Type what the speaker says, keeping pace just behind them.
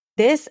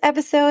This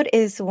episode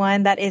is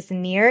one that is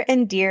near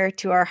and dear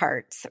to our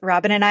hearts.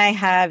 Robin and I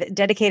have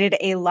dedicated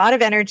a lot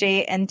of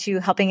energy into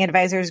helping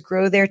advisors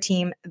grow their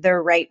team the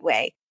right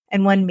way.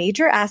 And one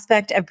major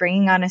aspect of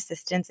bringing on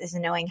assistants is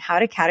knowing how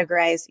to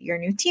categorize your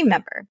new team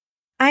member.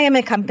 I am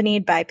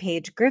accompanied by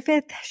Paige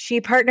Griffith.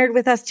 She partnered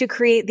with us to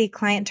create the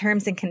client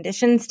terms and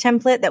conditions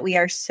template that we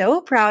are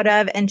so proud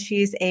of, and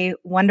she's a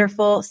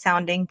wonderful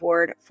sounding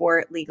board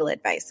for legal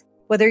advice.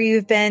 Whether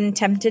you've been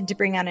tempted to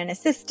bring on an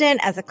assistant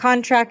as a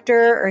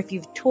contractor, or if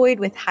you've toyed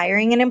with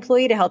hiring an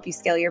employee to help you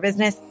scale your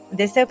business,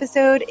 this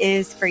episode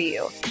is for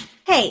you.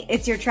 Hey,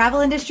 it's your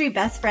travel industry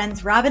best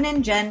friends, Robin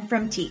and Jen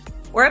from Teak.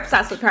 We're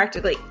obsessed with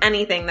practically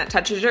anything that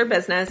touches your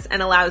business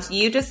and allows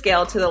you to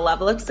scale to the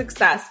level of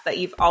success that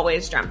you've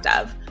always dreamt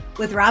of.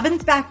 With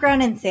Robin's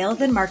background in sales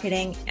and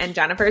marketing and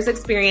Jennifer's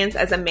experience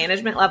as a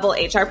management level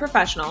HR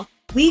professional,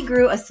 we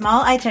grew a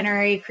small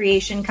itinerary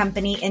creation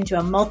company into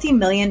a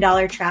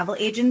multi-million-dollar travel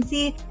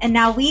agency, and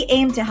now we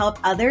aim to help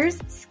others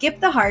skip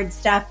the hard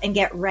stuff and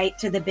get right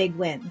to the big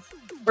wins.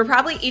 We're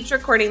probably each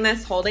recording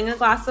this holding a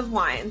glass of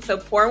wine, so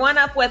pour one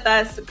up with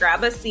us,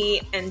 grab a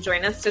seat, and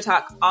join us to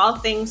talk all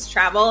things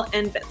travel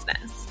and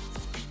business.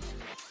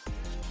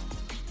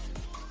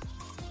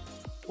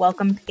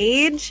 Welcome,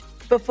 Paige.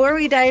 Before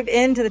we dive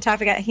into the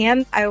topic at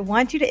hand, I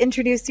want you to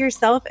introduce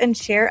yourself and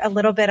share a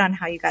little bit on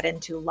how you got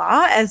into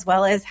law, as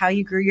well as how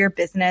you grew your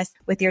business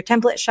with your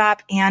template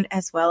shop and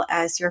as well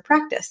as your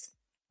practice.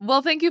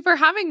 Well, thank you for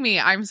having me.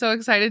 I'm so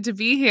excited to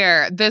be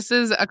here. This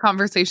is a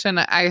conversation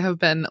I have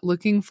been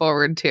looking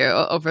forward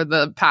to over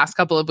the past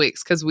couple of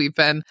weeks because we've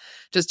been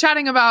just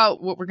chatting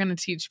about what we're going to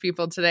teach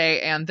people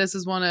today. And this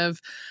is one of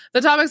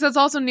the topics that's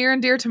also near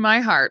and dear to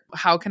my heart.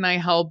 How can I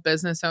help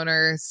business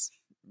owners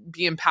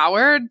be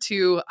empowered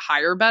to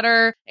hire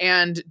better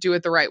and do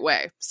it the right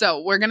way?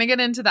 So we're going to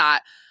get into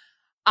that.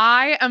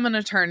 I am an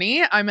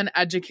attorney. I'm an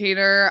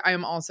educator. I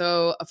am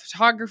also a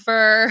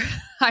photographer.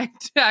 I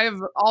have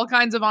all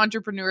kinds of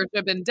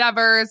entrepreneurship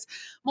endeavors,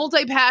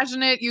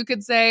 multi-passionate, you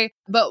could say.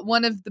 But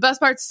one of the best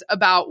parts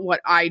about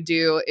what I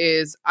do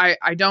is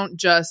I don't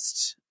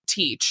just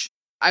teach.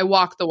 I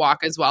walk the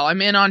walk as well.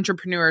 I'm in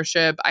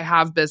entrepreneurship. I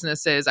have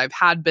businesses. I've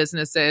had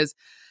businesses.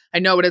 I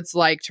know what it's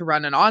like to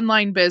run an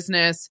online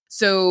business.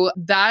 So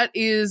that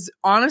is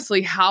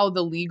honestly how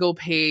the Legal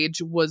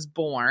Page was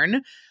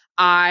born.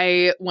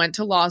 I went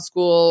to law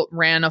school,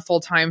 ran a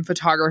full-time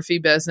photography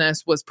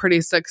business, was pretty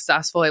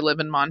successful. I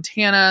live in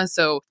Montana,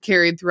 so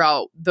carried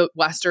throughout the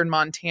Western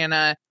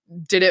Montana,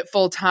 did it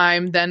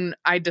full-time. Then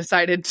I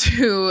decided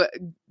to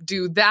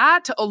do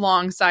that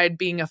alongside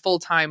being a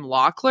full-time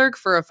law clerk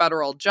for a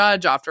federal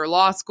judge after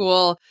law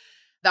school.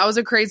 That was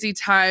a crazy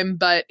time,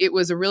 but it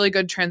was a really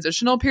good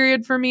transitional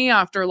period for me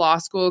after law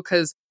school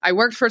because I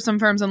worked for some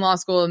firms in law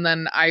school and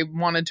then I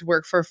wanted to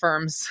work for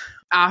firms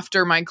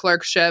after my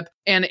clerkship.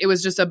 And it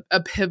was just a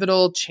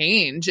pivotal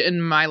change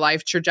in my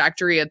life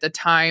trajectory at the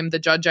time. The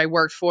judge I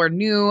worked for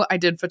knew I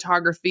did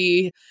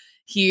photography.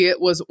 He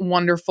was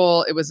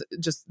wonderful. It was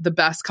just the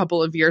best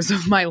couple of years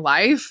of my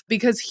life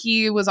because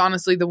he was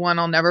honestly the one,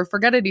 I'll never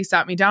forget it. He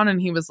sat me down and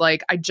he was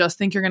like, I just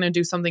think you're going to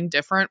do something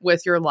different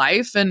with your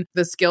life and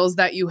the skills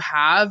that you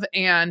have.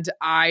 And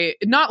I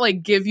not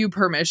like give you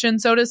permission,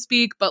 so to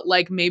speak, but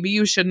like maybe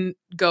you shouldn't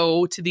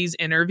go to these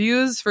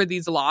interviews for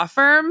these law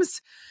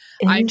firms.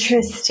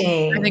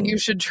 Interesting. I think you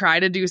should try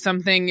to do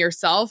something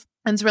yourself.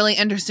 And it's really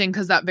interesting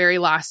because that very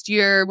last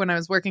year when I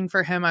was working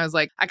for him, I was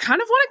like, I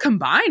kind of want to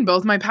combine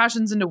both my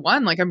passions into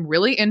one. Like I'm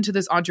really into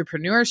this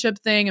entrepreneurship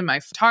thing and my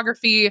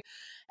photography.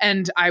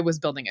 And I was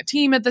building a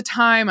team at the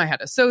time. I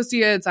had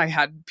associates. I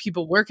had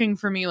people working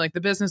for me. Like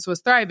the business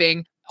was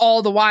thriving.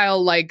 All the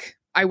while, like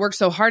I work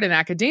so hard in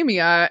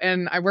academia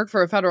and I work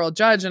for a federal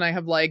judge and I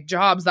have like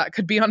jobs that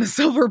could be on a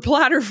silver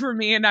platter for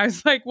me. And I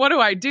was like, what do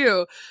I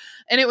do?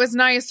 And it was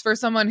nice for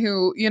someone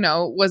who, you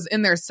know, was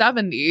in their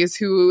 70s,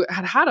 who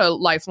had a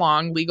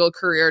lifelong legal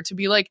career to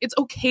be like, it's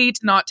okay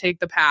to not take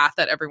the path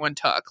that everyone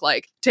took,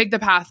 like take the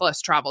path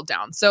less traveled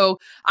down. So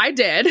I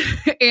did.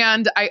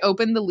 And I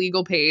opened the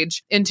Legal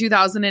Page in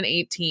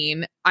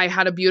 2018. I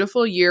had a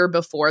beautiful year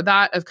before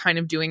that of kind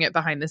of doing it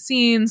behind the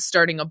scenes,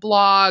 starting a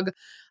blog.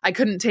 I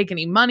couldn't take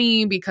any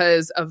money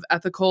because of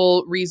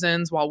ethical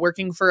reasons while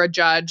working for a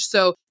judge.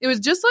 So it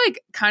was just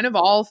like kind of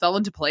all fell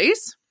into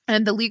place.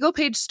 And the Legal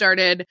Page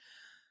started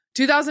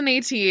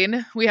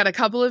 2018, we had a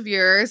couple of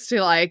years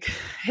to like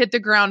hit the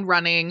ground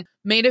running,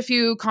 made a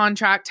few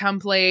contract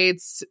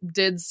templates,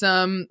 did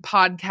some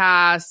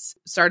podcasts,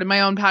 started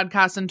my own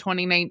podcast in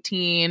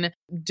 2019,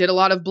 did a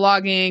lot of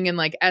blogging and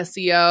like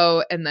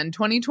SEO. And then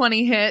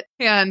 2020 hit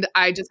and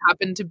I just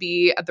happened to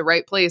be at the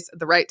right place at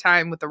the right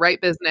time with the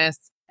right business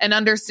and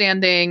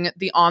understanding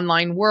the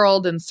online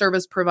world and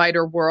service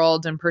provider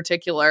world in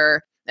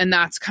particular. And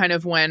that's kind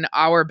of when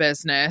our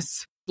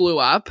business blew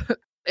up.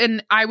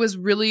 And I was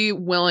really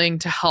willing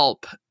to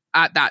help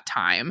at that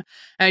time.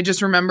 And I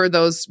just remember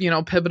those, you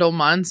know, pivotal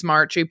months,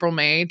 March, April,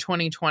 May,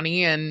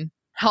 2020. And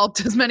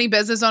helped as many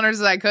business owners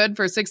as I could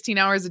for 16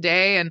 hours a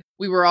day. And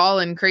we were all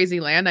in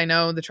crazy land. I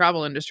know the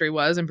travel industry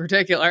was in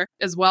particular,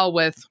 as well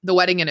with the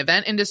wedding and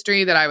event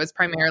industry that I was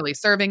primarily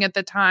serving at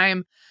the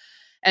time.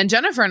 And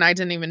Jennifer and I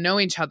didn't even know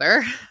each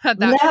other at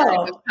that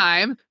point of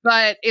time.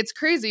 But it's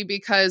crazy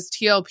because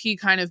TLP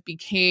kind of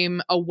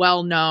became a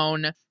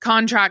well-known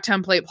contract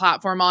template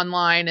platform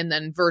online and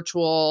then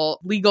virtual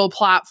legal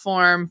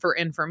platform for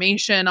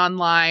information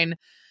online.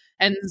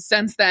 And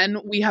since then,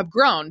 we have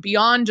grown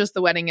beyond just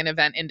the wedding and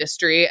event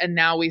industry. And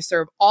now we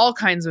serve all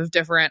kinds of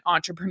different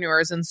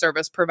entrepreneurs and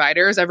service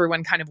providers.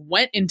 Everyone kind of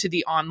went into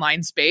the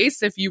online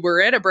space. If you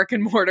were at a brick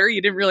and mortar,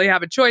 you didn't really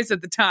have a choice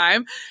at the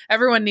time.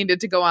 Everyone needed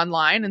to go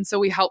online. And so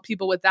we help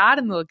people with that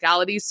and the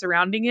legalities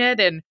surrounding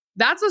it. And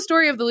that's the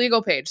story of the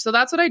legal page. So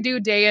that's what I do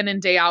day in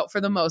and day out for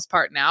the most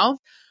part now.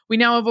 We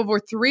now have over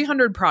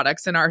 300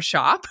 products in our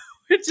shop,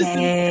 which is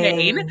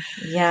insane.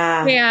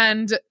 Yeah.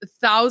 And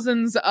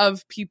thousands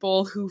of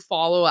people who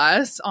follow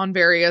us on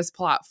various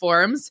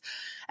platforms.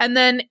 And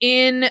then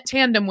in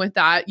tandem with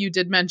that, you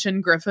did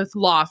mention Griffith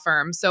Law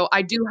Firm. So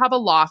I do have a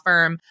law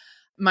firm.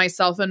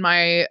 Myself and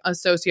my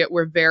associate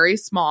were very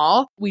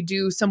small. We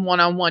do some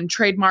one-on-one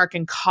trademark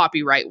and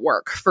copyright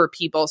work for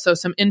people. So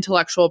some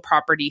intellectual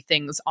property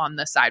things on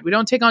the side. We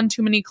don't take on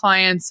too many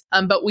clients,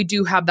 but we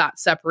do have that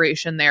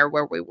separation there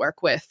where we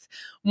work with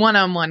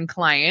one-on-one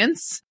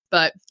clients.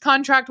 But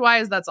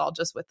contract-wise, that's all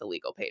just with the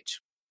legal page.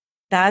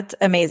 That's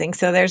amazing.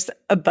 So there's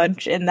a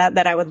bunch in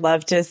that I would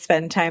love to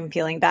spend time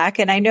peeling back.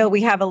 And I know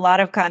we have a lot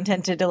of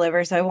content to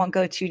deliver, so I won't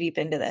go too deep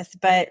into this.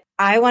 But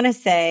I want to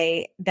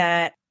say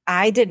that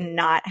I did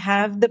not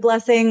have the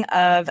blessing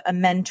of a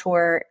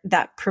mentor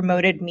that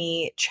promoted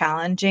me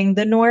challenging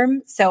the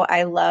norm. So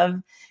I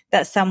love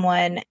that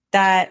someone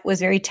that was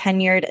very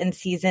tenured and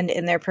seasoned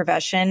in their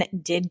profession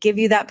did give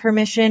you that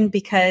permission,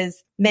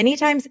 because many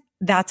times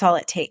that's all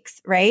it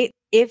takes, right?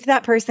 If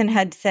that person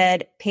had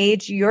said,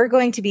 Paige, you're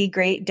going to be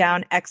great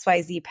down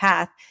XYZ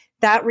path,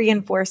 that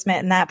reinforcement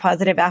and that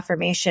positive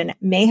affirmation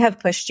may have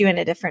pushed you in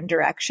a different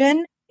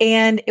direction.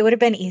 And it would have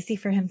been easy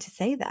for him to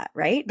say that,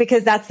 right?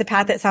 Because that's the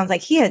path that sounds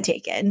like he had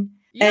taken.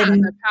 Yeah,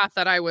 and the path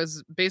that I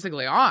was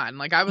basically on.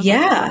 Like I was on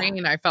a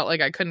train I felt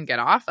like I couldn't get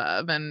off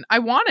of. And I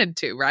wanted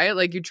to, right?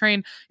 Like you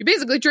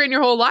basically train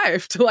your whole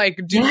life to like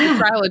do the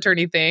trial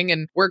attorney thing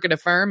and work at a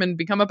firm and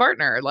become a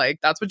partner. Like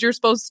that's what you're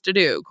supposed to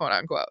do, quote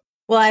unquote.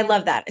 Well, I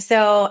love that.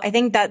 So I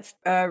think that's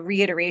a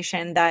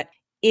reiteration that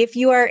if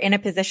you are in a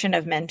position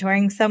of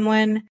mentoring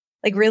someone,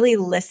 like really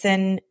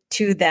listen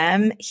to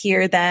them,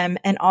 hear them,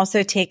 and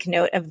also take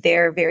note of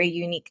their very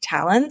unique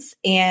talents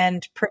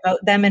and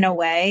promote them in a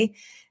way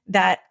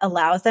that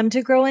allows them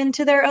to grow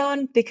into their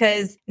own,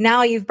 because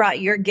now you've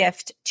brought your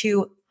gift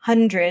to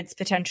hundreds,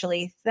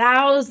 potentially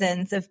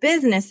thousands of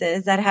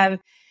businesses that have,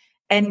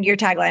 and your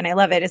tagline, I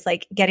love it, is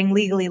like getting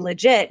legally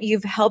legit.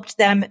 You've helped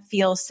them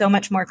feel so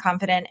much more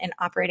confident in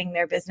operating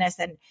their business.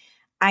 And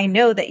I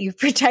know that you've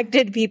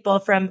protected people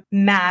from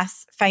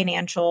mass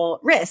financial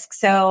risk.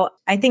 So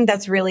I think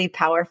that's really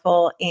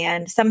powerful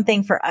and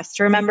something for us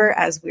to remember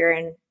as we're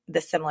in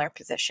the similar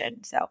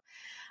position. So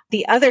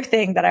the other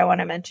thing that I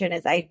want to mention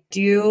is I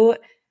do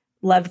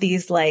love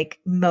these like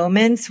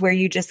moments where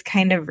you just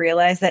kind of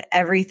realize that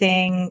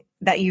everything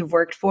that you've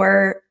worked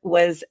for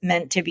was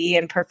meant to be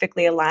and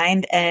perfectly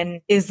aligned,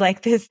 and is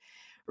like this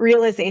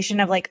realization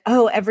of like,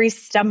 oh, every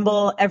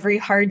stumble, every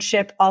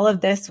hardship, all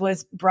of this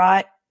was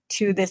brought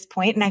to this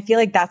point. And I feel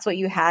like that's what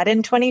you had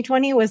in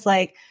 2020 was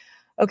like,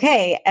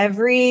 okay,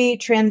 every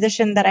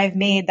transition that I've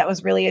made that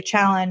was really a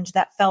challenge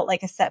that felt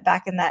like a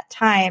setback in that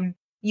time,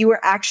 you were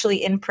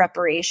actually in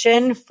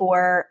preparation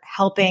for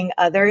helping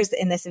others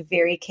in this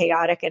very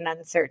chaotic and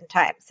uncertain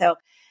time. So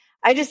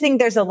I just think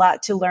there's a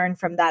lot to learn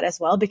from that as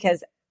well,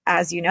 because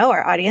as you know,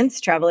 our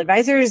audience, travel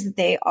advisors,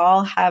 they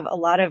all have a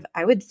lot of,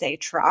 I would say,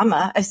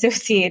 trauma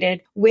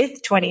associated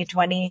with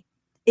 2020.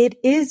 It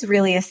is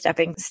really a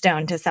stepping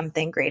stone to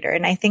something greater.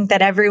 And I think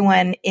that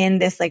everyone in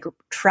this like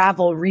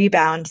travel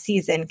rebound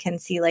season can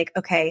see like,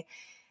 okay,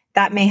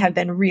 that may have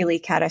been really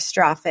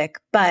catastrophic,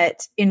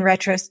 but in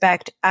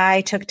retrospect,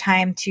 I took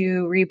time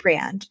to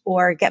rebrand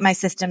or get my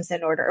systems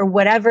in order or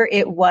whatever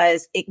it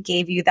was. It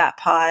gave you that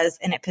pause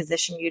and it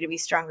positioned you to be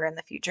stronger in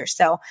the future.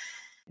 So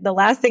the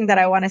last thing that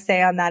I want to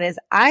say on that is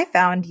I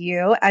found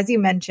you, as you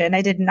mentioned,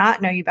 I did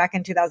not know you back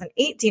in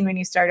 2018 when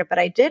you started, but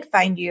I did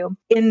find you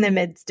in the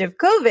midst of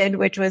COVID,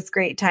 which was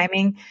great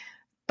timing.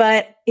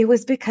 But it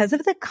was because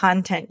of the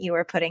content you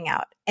were putting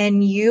out,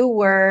 and you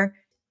were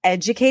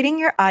educating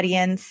your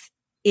audience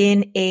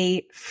in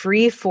a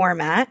free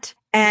format.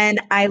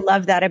 And I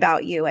love that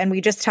about you. And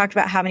we just talked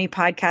about how many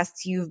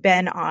podcasts you've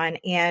been on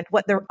and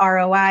what the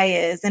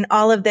ROI is and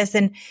all of this.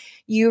 And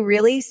you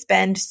really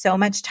spend so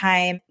much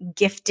time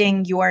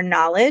gifting your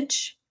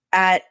knowledge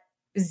at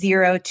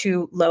zero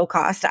to low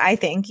cost. I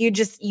think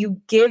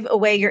you give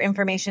away your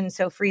information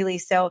so freely.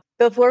 So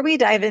before we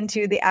dive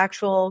into the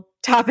actual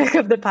topic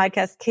of the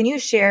podcast, can you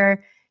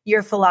share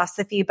your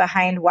philosophy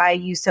behind why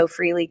you so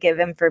freely give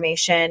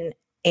information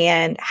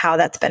and how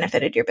that's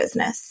benefited your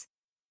business?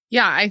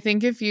 Yeah, I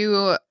think if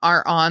you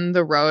are on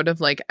the road of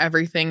like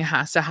everything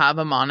has to have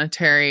a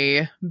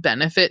monetary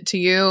benefit to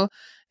you,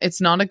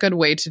 it's not a good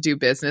way to do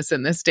business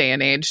in this day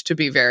and age, to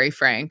be very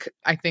frank.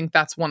 I think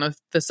that's one of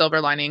the silver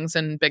linings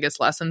and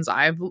biggest lessons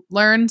I've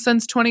learned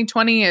since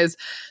 2020 is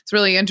it's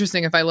really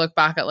interesting. If I look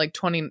back at like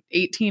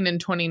 2018 and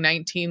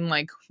 2019,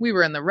 like we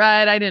were in the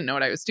red. I didn't know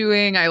what I was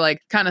doing. I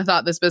like kind of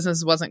thought this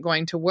business wasn't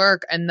going to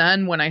work. And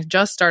then when I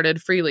just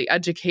started freely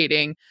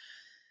educating,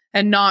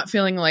 and not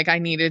feeling like I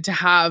needed to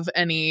have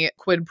any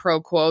quid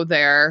pro quo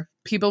there,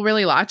 people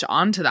really latch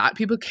on to that.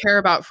 People care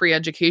about free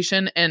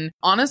education. And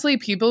honestly,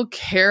 people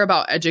care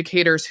about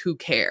educators who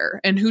care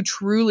and who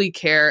truly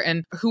care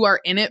and who are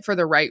in it for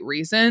the right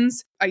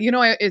reasons.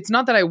 It's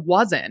not that I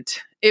wasn't.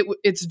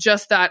 It's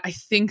just that I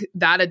think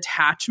that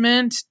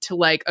attachment to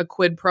like a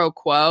quid pro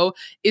quo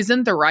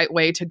isn't the right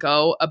way to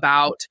go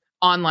about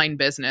online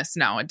business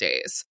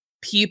nowadays.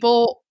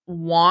 People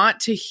want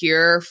to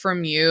hear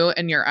from you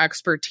and your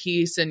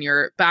expertise and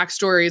your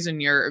backstories and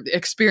your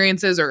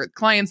experiences or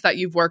clients that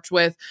you've worked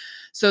with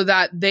so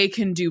that they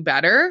can do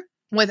better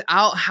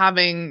without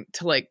having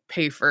to like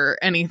pay for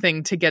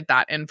anything to get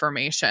that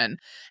information.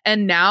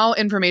 And now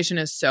information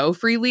is so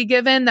freely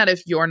given that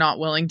if you're not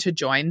willing to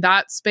join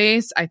that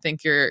space, I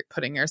think you're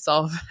putting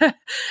yourself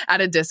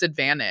at a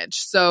disadvantage.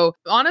 So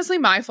honestly,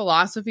 my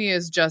philosophy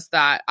is just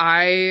that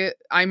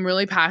I'm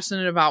really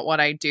passionate about what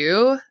I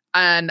do.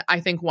 And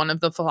I think one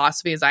of the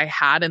philosophies I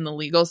had in the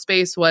legal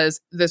space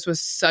was this was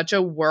such a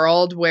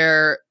world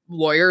where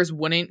lawyers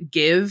wouldn't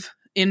give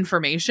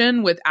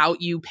information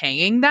without you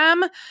paying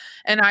them.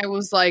 And I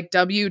was like,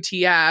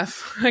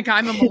 WTF, like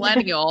I'm a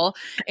millennial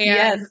and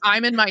Yes.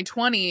 I'm in my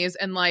 20s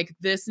and like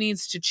this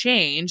needs to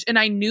change. And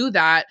I knew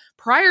that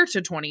prior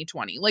to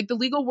 2020, like the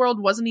legal world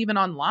wasn't even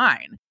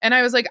online. And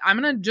I was like,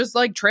 I'm going to just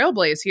like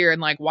trailblaze here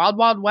and like Wild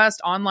Wild West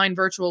online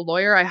virtual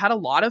lawyer. I had a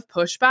lot of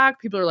pushback.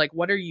 People are like,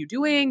 what are you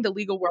doing? The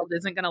legal world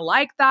isn't going to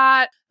like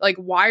that. Like,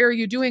 why are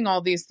you doing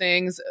all these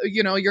things?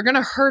 You know, you're going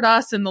to hurt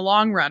us in the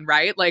long run,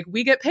 right? Like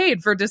we get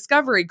paid for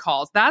discovery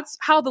calls. That's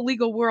how the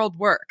legal world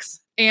works.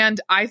 And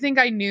I think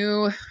I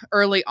knew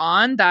early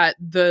on that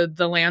the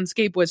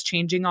landscape was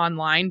changing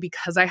online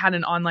because I had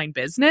an online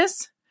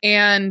business.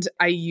 And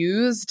I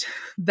used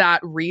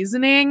that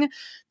reasoning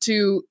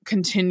to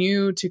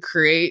continue to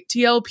create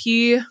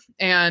TLP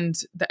and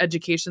the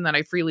education that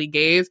I freely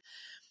gave.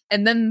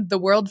 And then the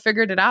world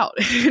figured it out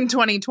in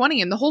 2020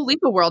 and the whole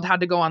legal world had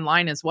to go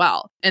online as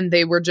well. And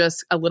they were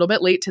just a little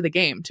bit late to the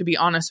game, to be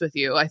honest with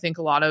you. I think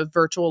a lot of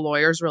virtual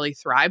lawyers really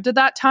thrived at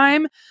that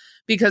time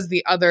because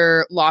the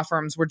other law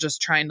firms were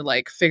just trying to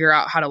like figure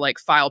out how to like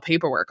file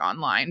paperwork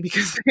online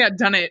because they had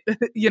done it,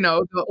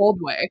 the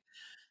old way.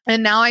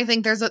 And now I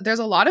think there's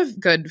a lot of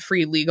good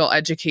free legal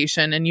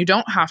education and you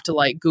don't have to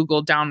like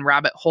Google down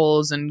rabbit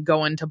holes and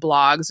go into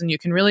blogs and you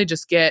can really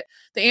just get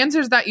the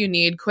answers that you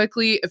need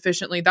quickly,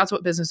 efficiently. That's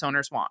what business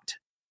owners want.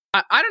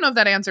 I don't know if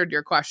that answered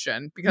your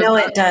question because no,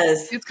 it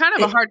does. It's kind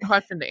of a hard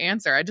question to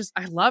answer.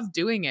 I love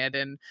doing it.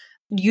 And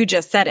you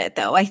just said it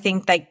though. I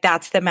think like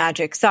that's the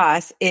magic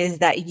sauce is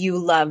that you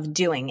love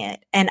doing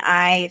it. And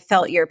I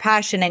felt your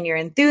passion and your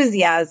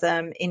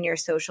enthusiasm in your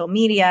social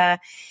media.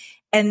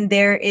 And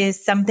there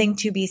is something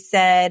to be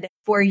said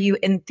for you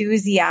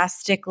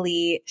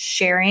enthusiastically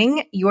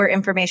sharing your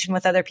information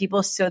with other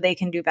people so they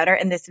can do better.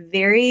 And this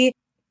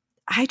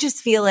I just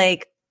feel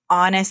like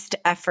honest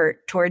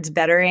effort towards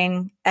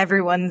bettering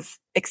everyone's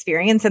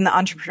experience in the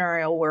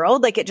entrepreneurial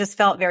world. Like it just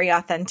felt very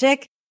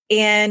authentic.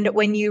 And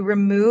when you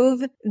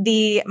remove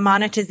the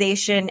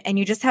monetization and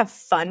you just have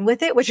fun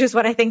with it, which is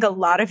what I think a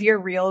lot of your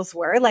reels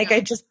were, like, I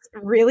just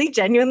really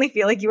genuinely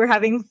feel like you were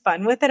having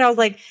fun with it. I was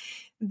like,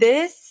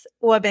 this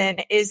woman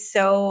is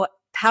so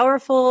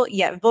powerful,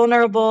 yet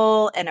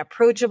vulnerable and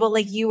approachable.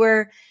 Like you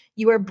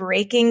were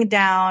breaking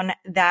down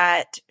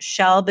that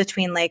shell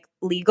between like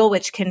legal,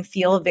 which can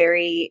feel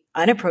very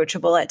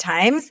unapproachable at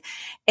times,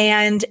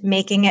 and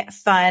making it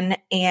fun.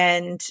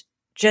 And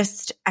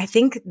just, I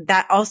think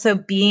that also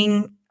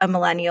being a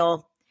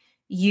millennial,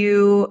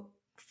 you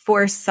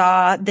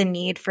foresaw the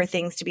need for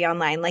things to be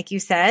online. Like you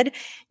said,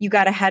 you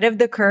got ahead of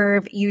the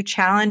curve, you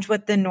challenged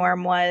what the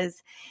norm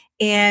was.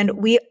 And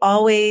we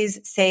always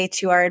say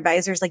to our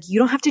advisors, like, you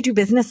don't have to do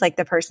business like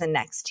the person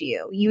next to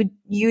you.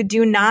 You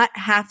do not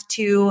have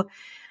to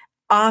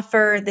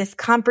offer this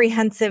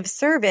comprehensive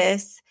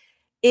service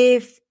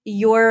if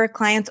your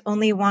clients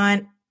only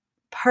want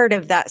part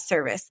of that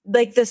service.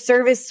 Like the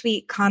service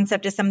suite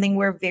concept is something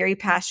we're very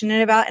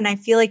passionate about. And I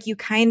feel like you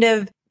kind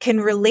of can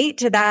relate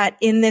to that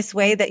in this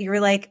way that you're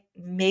like,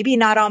 maybe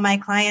not all my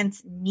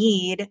clients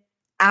need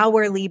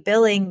hourly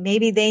billing.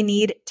 Maybe they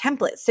need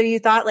templates. So you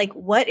thought like,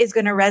 what is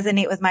going to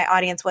resonate with my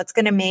audience? What's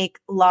going to make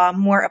law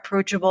more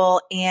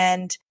approachable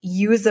and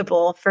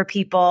usable for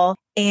people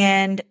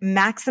and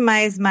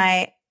maximize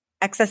my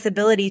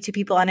accessibility to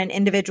people on an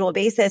individual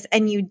basis?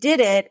 And you did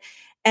it.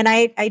 And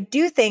I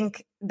do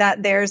think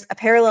that there's a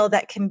parallel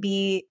that can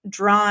be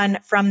drawn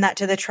from that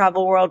to the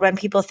travel world when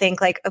people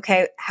think like,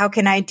 okay, how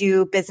can I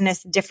do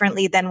business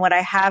differently than what I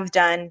have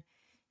done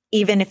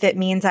even if it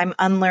means I'm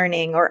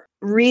unlearning or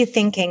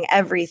rethinking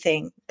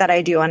everything that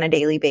I do on a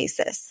daily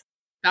basis.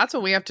 That's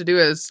what we have to do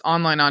as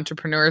online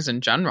entrepreneurs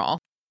in general.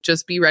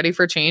 Just be ready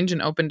for change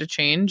and open to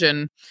change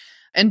and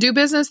do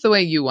business the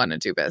way you want to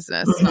do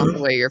business, not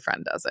the way your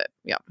friend does it.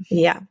 Yeah.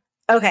 Yeah.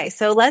 Okay.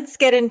 So let's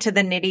get into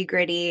the nitty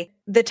gritty.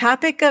 The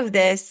topic of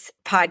this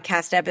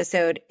podcast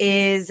episode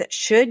is,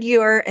 should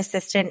your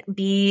assistant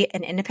be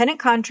an independent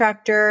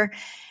contractor?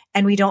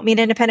 And we don't mean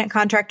independent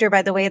contractor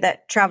by the way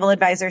that travel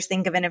advisors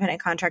think of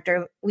independent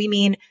contractor. We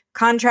mean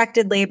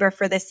contracted labor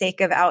for the sake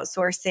of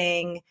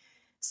outsourcing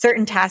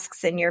certain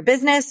tasks in your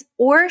business,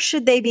 or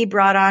should they be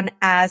brought on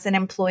as an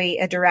employee,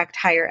 a direct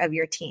hire of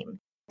your team?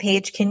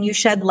 Paige, can you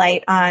shed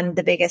light on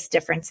the biggest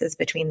differences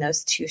between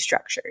those two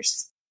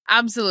structures?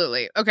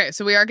 Absolutely. Okay,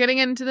 so we are getting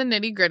into the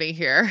nitty gritty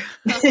here.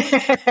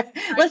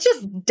 Let's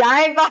just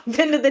dive off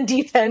into the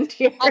deep end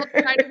here. I'll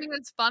try to be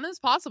as fun as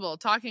possible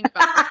talking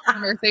about this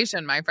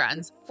conversation, my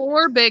friends.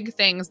 4 big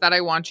things that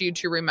I want you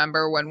to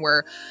remember when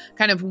we're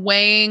kind of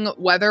weighing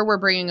whether we're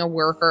bringing a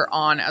worker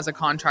on as a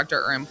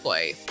contractor or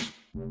employee.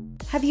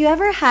 Have you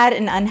ever had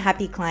an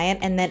unhappy client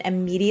and then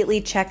immediately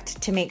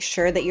checked to make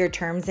sure that your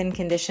terms and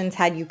conditions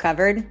had you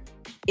covered?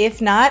 If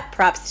not,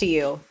 props to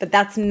you, but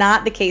that's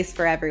not the case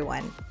for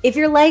everyone. If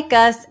you're like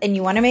us and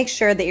you want to make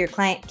sure that your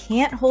client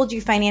can't hold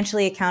you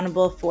financially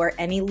accountable for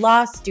any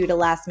loss due to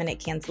last-minute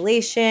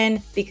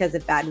cancellation because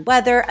of bad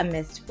weather, a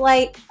missed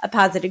flight, a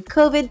positive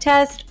COVID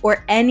test,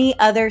 or any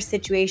other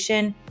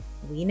situation,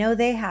 we know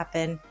they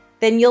happen,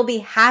 then you'll be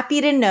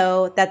happy to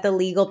know that the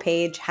Legal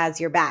Paige has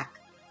your back.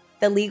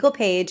 The Legal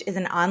Paige is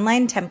an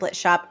online template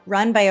shop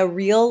run by a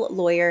real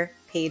lawyer,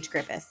 Paige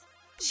Griffith.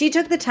 She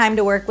took the time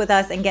to work with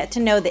us and get to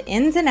know the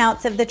ins and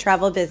outs of the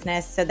travel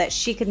business so that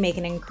she could make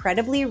an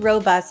incredibly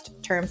robust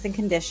terms and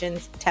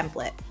conditions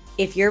template.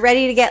 If you're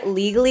ready to get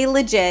legally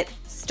legit,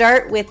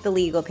 start with the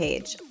Legal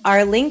Paige.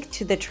 Our link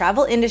to the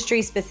travel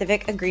industry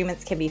specific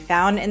agreements can be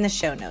found in the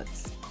show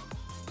notes.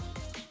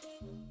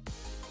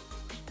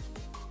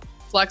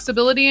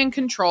 Flexibility and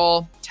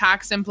control,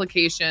 tax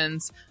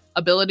implications,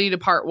 ability to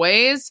part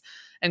ways,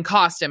 and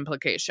cost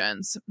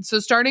implications. So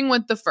starting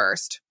with the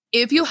first,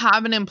 if you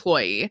have an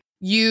employee,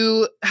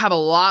 you have a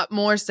lot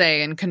more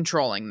say in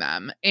controlling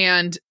them.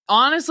 And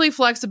honestly,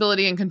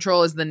 flexibility and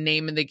control is the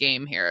name of the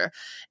game here.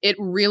 It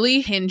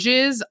really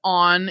hinges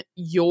on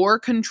your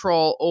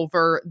control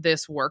over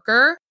this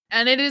worker.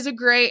 And it is a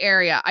gray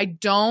area. I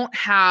don't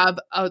have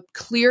a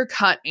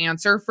clear-cut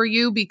answer for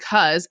you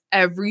because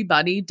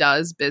everybody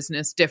does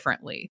business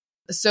differently.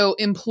 So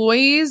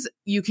employees,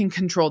 you can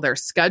control their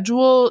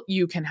schedule.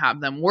 You can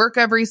have them work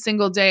every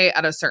single day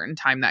at a certain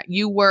time that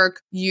you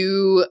work.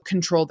 You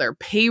control their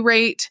pay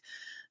rate.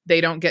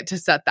 They don't get to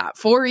set that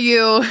for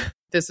you.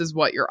 This is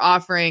what you're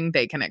offering.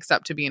 They can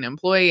accept to be an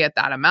employee at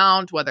that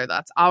amount, whether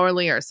that's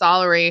hourly or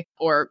salary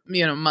or,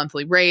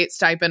 monthly rate,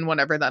 stipend,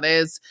 whatever that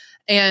is.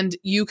 And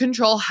you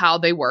control how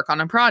they work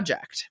on a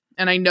project.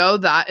 And I know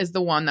that is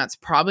the one that's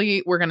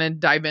probably we're going to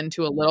dive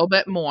into a little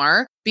bit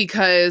more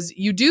because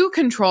you do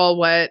control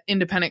what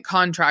independent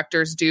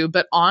contractors do,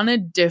 but on a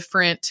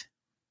different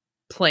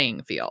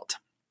playing field.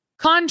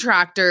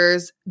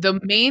 Contractors, the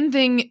main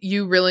thing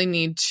you really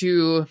need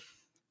to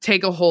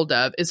take a hold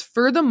of is,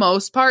 for the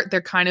most part,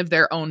 they're kind of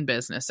their own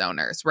business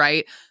owners,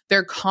 right?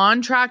 They're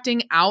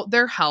contracting out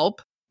their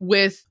help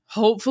with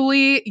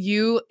hopefully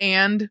you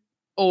and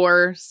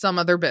or some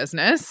other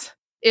business.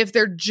 If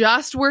they're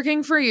just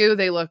working for you,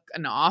 they look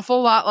an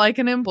awful lot like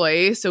an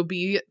employee. So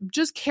be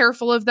just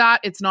careful of that.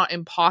 It's not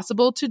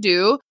impossible to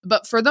do,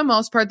 but for the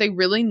most part, they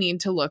really need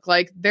to look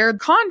like they're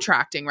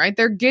contracting, right?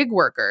 They're gig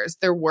workers.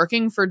 They're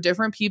working for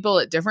different people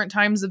at different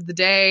times of the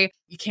day.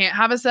 You can't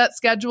have a set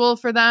schedule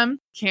for them.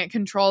 Can't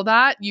control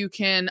that. You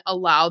can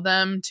allow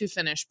them to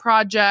finish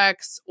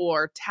projects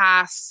or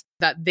tasks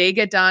that they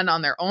get done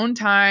on their own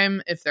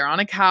time. If they're on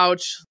a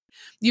couch,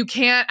 you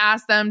can't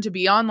ask them to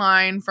be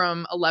online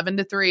from 11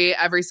 to 3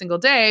 every single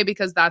day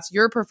because that's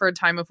your preferred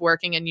time of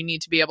working and you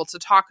need to be able to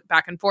talk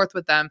back and forth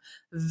with them.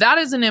 That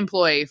is an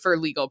employee for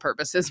legal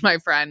purposes, my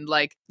friend.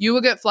 Like, you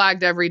will get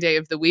flagged every day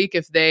of the week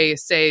if they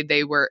say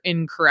they were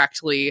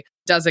incorrectly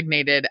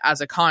designated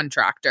as a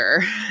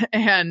contractor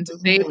and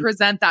they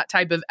present that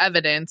type of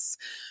evidence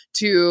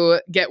to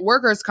get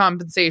workers'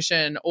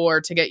 compensation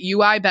or to get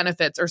UI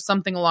benefits or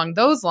something along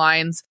those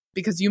lines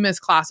because you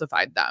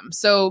misclassified them.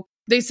 So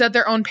they set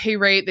their own pay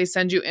rate. They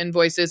send you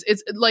invoices.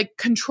 It's like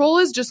control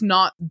is just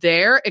not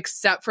there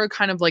except for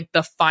kind of like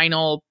the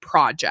final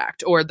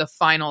project or the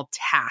final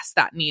task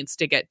that needs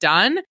to get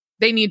done.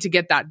 They need to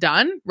get that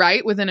done,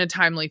 right? Within a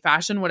timely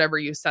fashion, whatever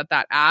you set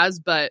that as.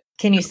 But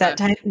can you set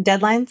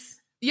deadlines?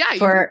 Yeah.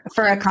 For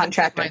a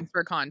contractor.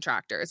 For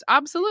contractors.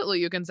 Absolutely.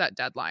 You can set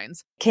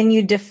deadlines. Can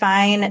you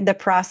define the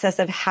process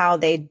of how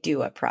they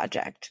do a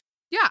project?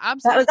 Yeah,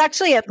 absolutely. That was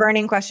actually a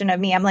burning question of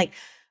me. I'm like,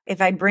 if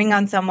I bring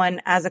on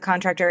someone as a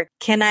contractor,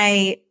 can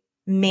I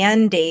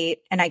mandate,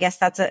 and I guess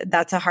that's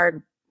a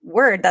hard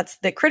word, that's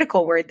the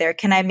critical word there.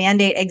 Can I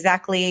mandate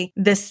exactly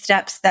the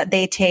steps that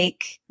they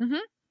take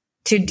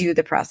to do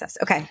the process?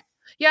 Okay.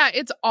 Yeah,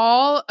 it's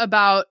all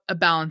about a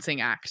balancing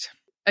act.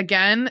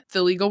 Again,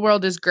 the legal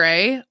world is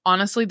gray.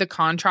 Honestly, the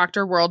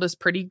contractor world is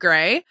pretty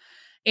gray.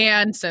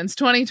 And since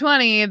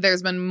 2020,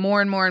 there's been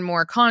more and more and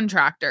more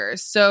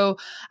contractors. So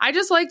I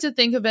just like to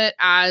think of it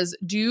as,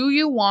 do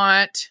you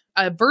want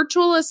a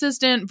virtual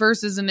assistant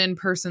versus an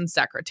in-person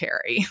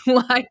secretary?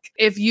 Like,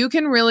 if you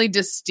can really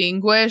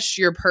distinguish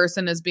your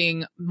person as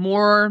being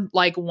more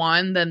like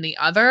one than the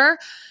other,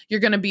 you're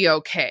going to be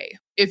okay.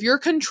 If you're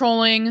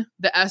controlling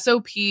the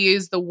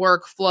SOPs, the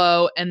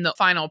workflow, and the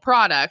final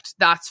product,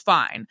 that's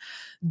fine.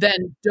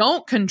 Then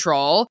don't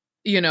control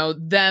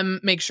them,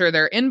 make sure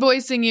they're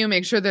invoicing you,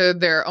 make sure they're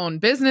their own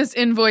business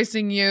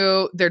invoicing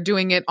you, they're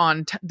doing it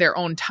on their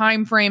own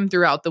time frame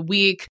throughout the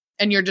week,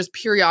 and you're just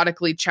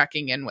periodically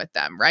checking in with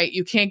them, right?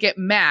 You can't get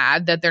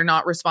mad that they're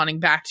not responding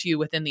back to you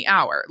within the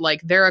hour. Like,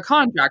 they're a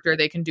contractor,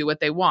 they can do what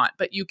they want,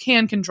 but you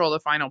can control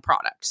the final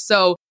product.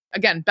 So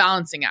again,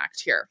 balancing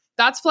act here.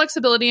 That's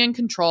flexibility and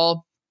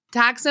control.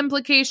 Tax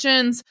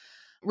implications.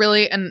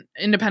 Really, an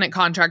independent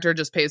contractor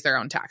just pays their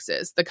own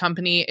taxes. The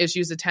company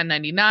issues a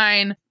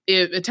 1099.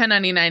 A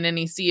 1099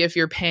 NEC if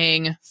you're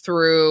paying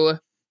through,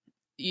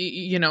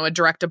 a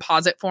direct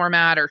deposit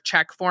format or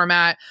check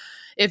format.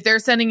 If they're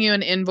sending you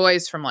an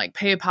invoice from like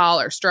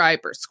PayPal or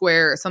Stripe or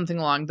Square or something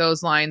along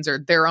those lines, or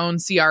their own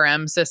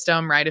CRM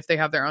system, right? If they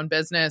have their own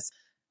business,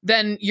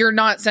 then you're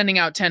not sending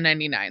out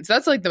 1099s.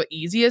 That's like the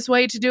easiest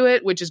way to do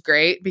it, which is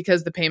great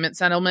because the payment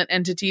settlement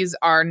entities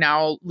are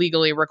now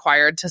legally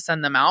required to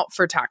send them out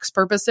for tax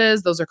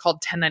purposes. Those are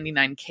called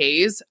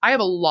 1099Ks. I have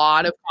a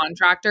lot of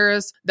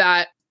contractors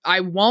that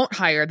I won't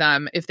hire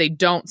them if they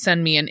don't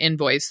send me an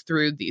invoice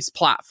through these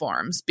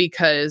platforms,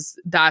 because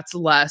that's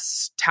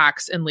less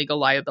tax and legal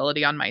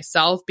liability on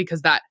myself,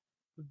 because that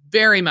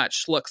very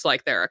much looks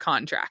like they're a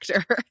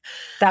contractor.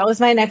 That was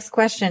my next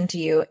question to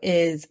you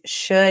is,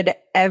 should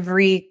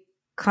every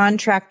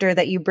contractor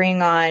that you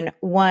bring on,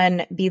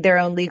 one, be their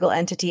own legal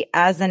entity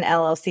as an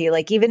LLC?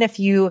 Like, even if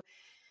you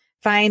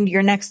find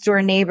your next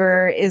door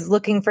neighbor is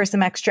looking for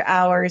some extra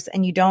hours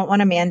and you don't want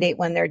to mandate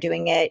when they're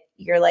doing it,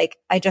 you're like,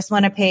 I just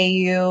want to pay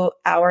you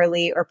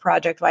hourly or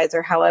project wise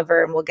or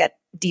however, and we'll get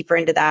deeper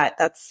into that.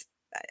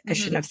 I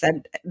shouldn't have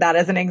said that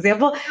as an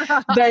example,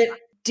 but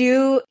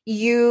do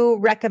you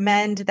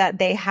recommend that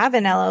they have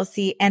an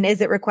LLC, and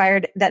is it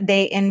required that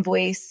they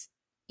invoice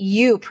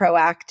you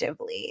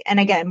proactively? And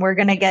again, we're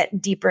going to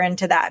get deeper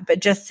into that, but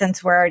just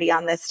since we're already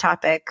on this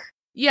topic.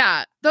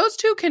 Yeah, those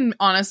two can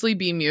honestly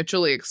be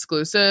mutually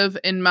exclusive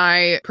in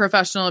my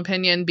professional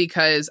opinion,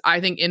 because I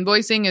think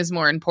invoicing is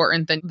more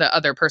important than the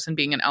other person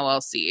being an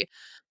LLC.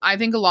 I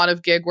think a lot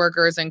of gig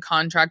workers and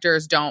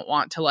contractors don't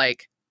want to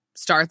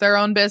start their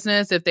own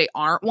business if they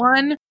aren't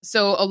one.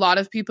 So a lot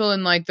of people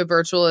in the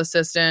virtual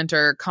assistant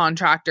or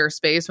contractor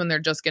space, when they're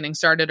just getting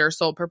started, or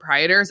sole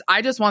proprietors,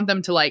 I just want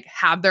them to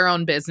have their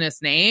own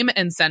business name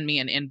and send me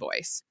an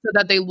invoice so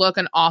that they look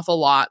an awful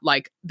lot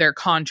like they're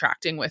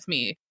contracting with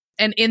me.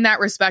 And in that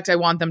respect, I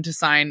want them to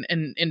sign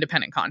an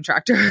independent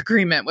contractor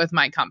agreement with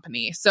my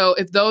company. So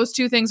if those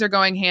two things are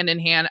going hand in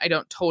hand, I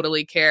don't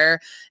totally care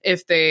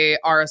if they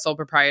are a sole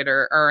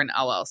proprietor or an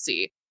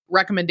LLC.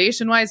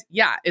 Recommendation wise,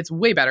 yeah, it's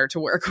way better to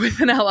work with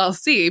an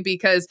LLC,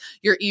 because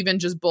you're even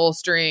just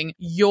bolstering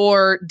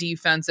your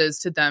defenses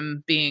to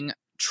them being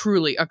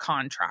truly a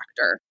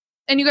contractor.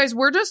 And you guys,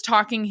 we're just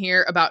talking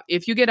here about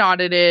if you get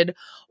audited,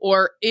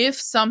 or if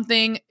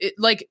something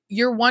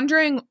you're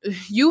wondering,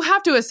 you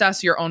have to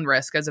assess your own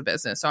risk as a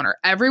business owner.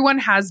 Everyone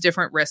has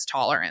different risk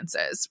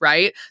tolerances,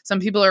 right?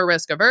 Some people are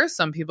risk averse,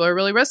 some people are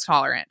really risk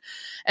tolerant.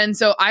 And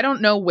so I don't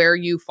know where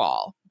you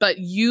fall, but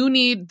you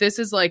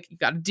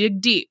got to dig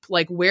deep.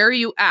 Where are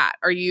you at?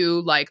 Are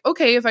you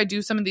okay, if I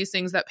do some of these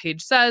things that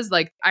Paige says,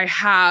 I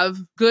have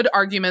good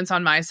arguments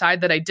on my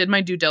side that I did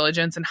my due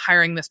diligence in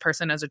hiring this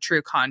person as a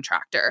true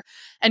contractor.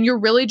 And you're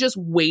really just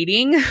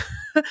waiting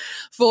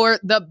for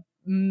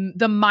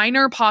the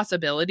minor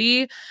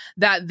possibility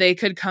that they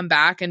could come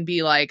back and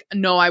be like,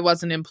 no, I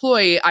was an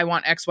employee, I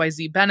want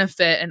XYZ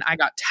benefit, and I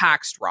got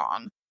taxed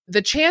wrong.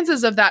 The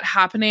chances of that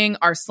happening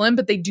are slim,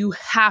 but they do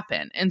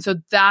happen. And so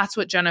that's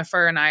what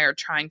Jennifer and I are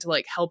trying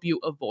to help you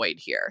avoid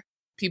here.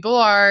 People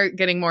are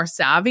getting more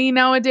savvy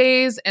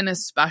nowadays, and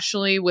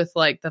especially with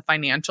the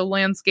financial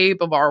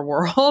landscape of our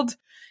world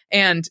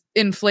and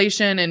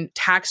inflation and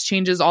tax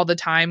changes all the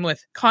time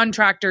with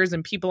contractors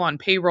and people on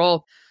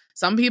payroll.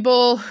 Some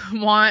people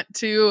want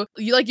to,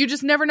 you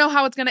just never know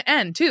how it's going to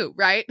end too,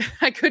 right?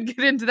 I could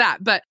get into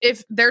that. But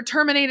if they're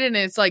terminated and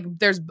it's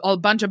there's a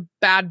bunch of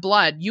bad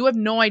blood, you have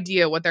no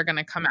idea what they're going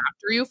to come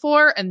after you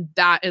for. And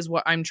that is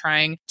what I'm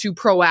trying to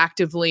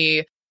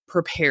proactively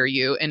prepare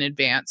you in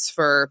advance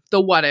for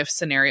the what if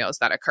scenarios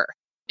that occur.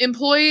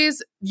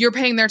 Employees, you're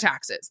paying their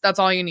taxes. That's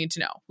all you need to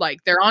know.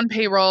 They're on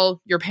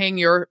payroll, you're paying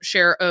your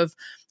share of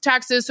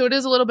taxes. So it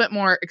is a little bit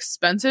more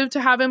expensive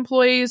to have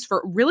employees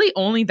for really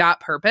only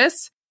that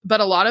purpose. But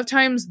a lot of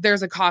times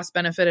there's a cost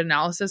benefit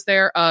analysis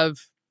there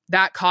of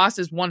that cost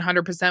is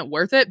 100%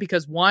 worth it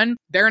because one,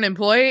 they're an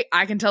employee.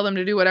 I can tell them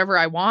to do whatever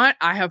I want.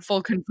 I have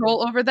full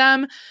control over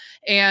them.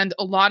 And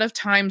a lot of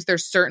times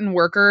there's certain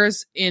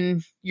workers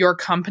in your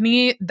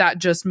company that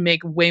just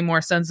make way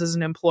more sense as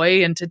an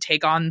employee and to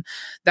take on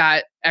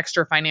that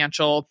extra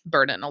financial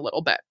burden a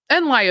little bit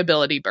and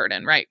liability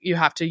burden, right? You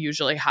have to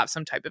usually have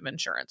some type of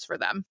insurance for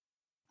them.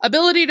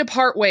 Ability to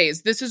part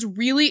ways. This is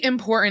really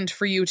important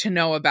for you to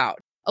know about.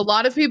 A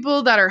lot of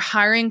people that are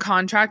hiring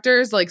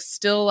contractors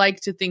still like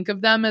to think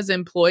of them as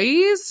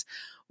employees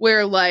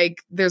where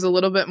there's a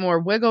little bit more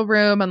wiggle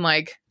room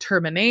and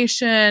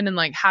termination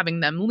and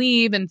having them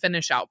leave and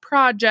finish out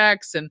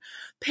projects and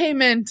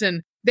payment,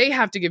 and they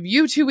have to give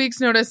you 2 weeks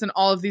notice and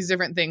all of these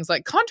different things.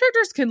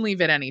 Contractors can leave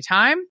at any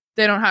time.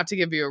 They don't have to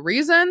give you a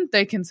reason.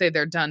 They can say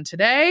they're done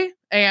today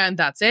and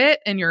that's it.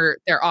 And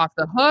they're off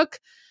the hook.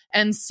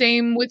 And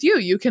same with you.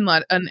 You can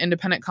let an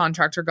independent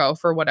contractor go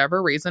for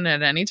whatever reason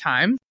at any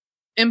time.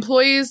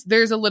 Employees,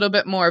 there's a little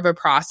bit more of a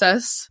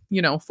process,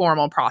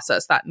 formal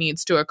process that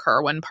needs to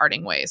occur when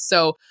parting ways.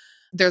 So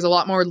there's a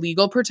lot more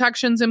legal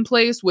protections in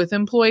place with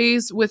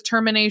employees with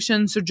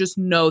termination. So just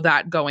know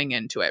that going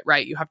into it,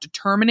 right? You have to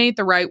terminate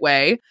the right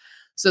way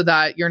so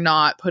that you're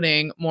not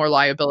putting more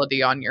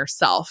liability on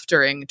yourself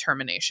during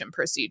termination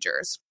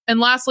procedures.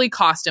 And lastly,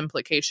 cost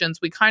implications.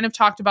 We kind of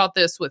talked about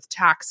this with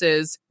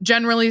taxes.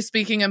 Generally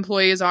speaking,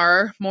 employees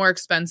are more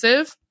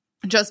expensive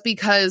just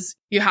because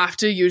you have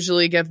to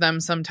usually give them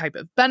some type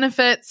of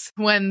benefits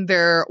when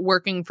they're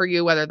working for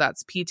you, whether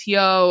that's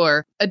PTO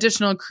or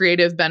additional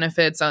creative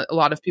benefits. A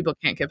lot of people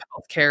can't give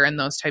healthcare and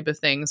those type of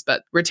things,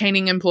 but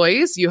retaining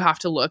employees, you have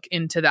to look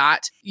into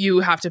that. You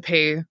have to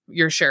pay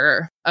your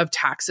share of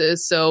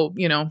taxes. So,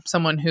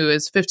 someone who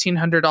is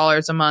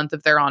 $1,500 a month,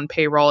 if they're on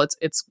payroll,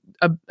 it's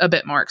a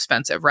bit more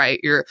expensive, right?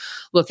 You're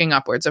looking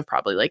upwards of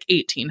probably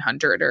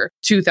 $1,800 or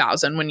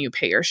 $2,000 when you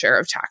pay your share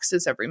of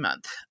taxes every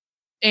month.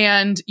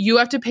 And you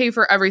have to pay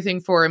for everything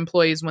for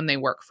employees when they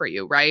work for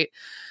you, right?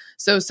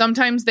 So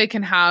sometimes they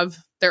can have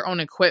their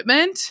own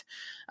equipment,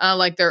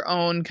 like their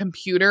own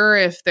computer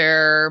if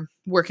they're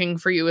working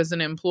for you as an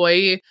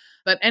employee.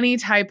 But any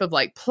type of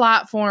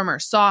platform or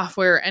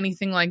software,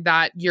 anything like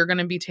that, you're going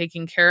to be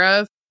taken care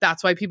of.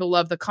 That's why people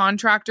love the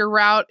contractor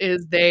route,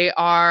 is they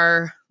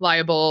are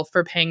liable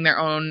for paying their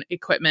own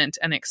equipment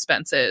and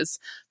expenses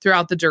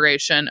throughout the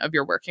duration of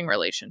your working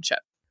relationship.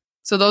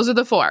 So those are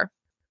the 4.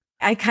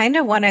 I kind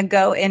of want to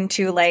go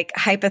into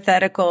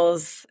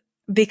hypotheticals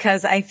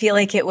because I feel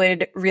like it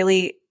would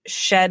really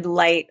shed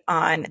light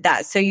on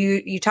that. So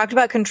you talked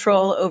about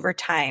control over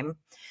time.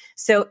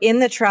 So in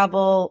the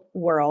travel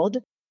world,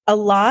 a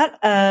lot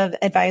of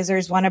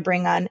advisors want to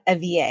bring on a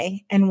VA.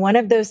 And one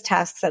of those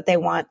tasks that they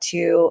want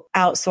to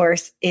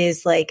outsource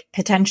is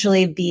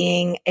potentially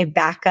being a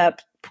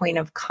backup point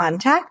of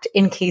contact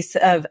in case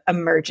of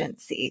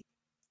emergency.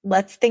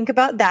 Let's think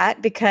about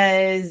that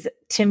because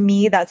to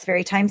me, that's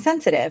very time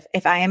sensitive.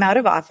 If I am out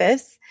of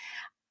office,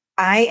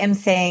 I am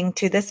saying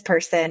to this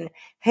person,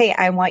 hey,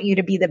 I want you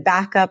to be the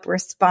backup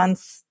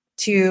response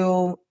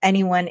to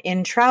anyone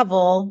in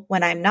travel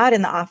when I'm not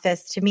in the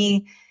office. To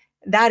me,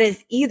 that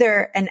is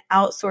either an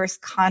outsourced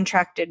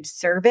contracted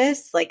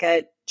service, like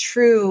a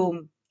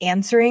true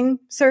answering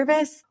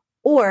service,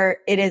 or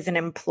it is an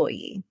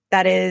employee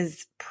that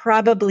is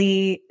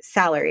probably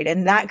salaried.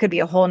 And that could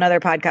be a whole nother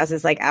podcast,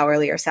 is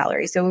hourly or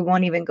salary. So we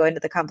won't even go into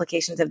the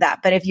complications of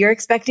that. But if you're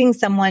expecting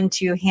someone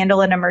to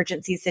handle an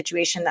emergency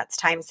situation that's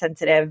time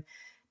sensitive,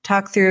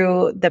 talk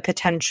through the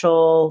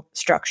potential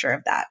structure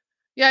of that.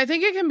 Yeah, I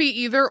think it can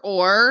be either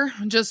or.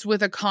 Just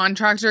with a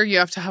contractor, you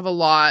have to have a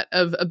lot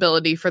of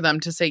ability for them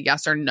to say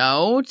yes or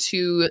no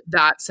to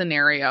that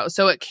scenario.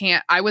 So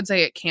I would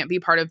say it can't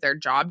be part of their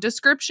job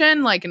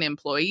description like an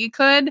employee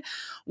could,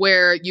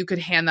 where you could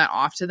hand that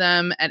off to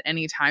them at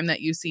any time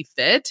that you see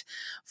fit.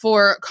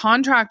 For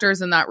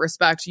contractors in that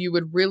respect, you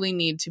would really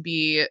need to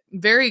be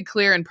very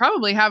clear and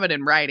probably have it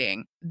in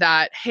writing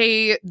that,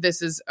 hey,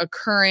 this is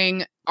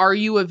occurring. Are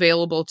you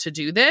available to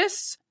do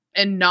this?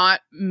 And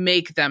not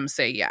make them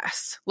say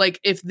yes.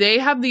 If they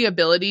have the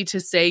ability to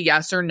say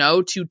yes or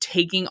no to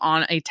taking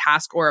on a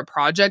task or a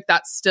project,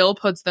 that still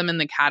puts them in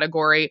the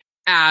category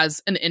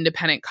as an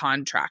independent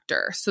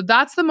contractor. So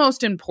that's the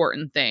most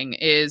important thing,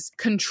 is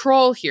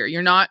control here.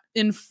 You're not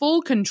in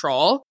full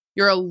control.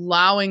 You're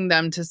allowing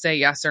them to say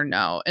yes or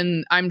no.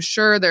 And I'm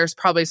sure there's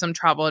probably some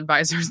travel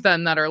advisors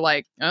then that are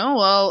like, oh,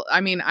 well,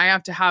 I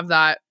have to have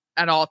that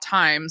at all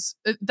times.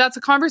 That's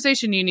a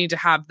conversation you need to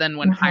have then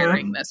when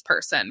hiring this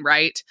person,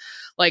 right?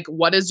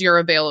 What is your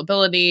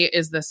availability?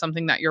 Is this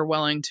something that you're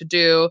willing to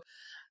do?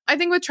 I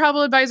think with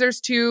travel advisors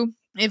too,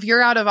 if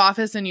you're out of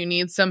office and you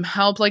need some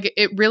help,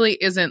 it really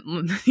isn't,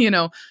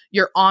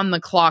 you're on the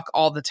clock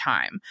all the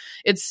time.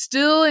 It's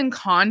still in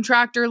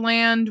contractor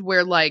land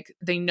where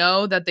they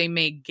know that they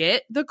may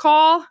get the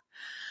call.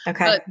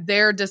 Okay. But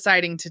they're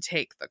deciding to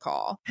take the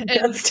call.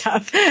 That's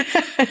tough.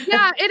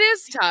 Yeah, it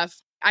is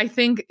tough. I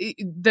think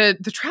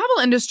the travel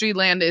industry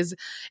land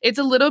it's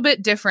a little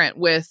bit different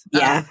with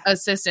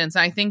assistants.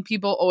 I think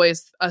people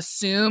always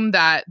assume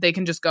that they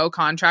can just go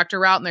contractor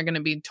route and they're going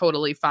to be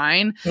totally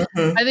fine.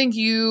 Mm-hmm. I think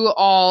you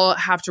all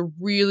have to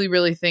really,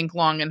 really think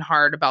long and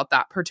hard about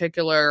that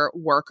particular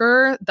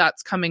worker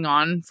that's coming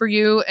on for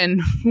you.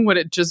 And would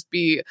it just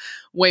be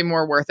way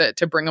more worth it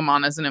to bring them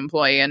on as an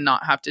employee and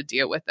not have to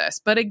deal with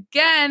this? But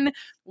again,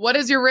 what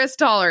is your risk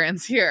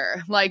tolerance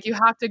here? Like, you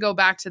have to go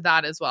back to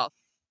that as well.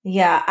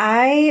 Yeah,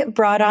 I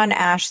brought on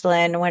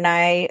Ashlyn when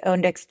I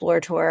owned Explore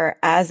Tour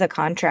as a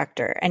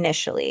contractor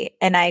initially,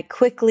 and I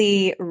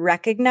quickly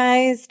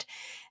recognized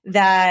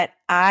that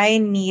I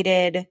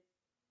needed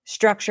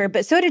structure,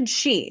 but so did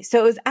she. So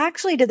it was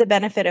actually to the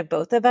benefit of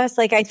both of us.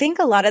 Like, I think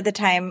a lot of the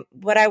time,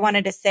 what I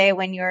wanted to say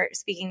when you were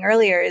speaking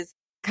earlier is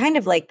kind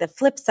of like the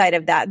flip side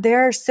of that.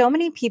 There are so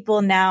many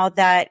people now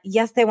that,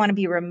 yes, they want to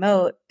be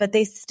remote, but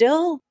they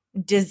still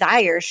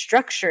desire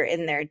structure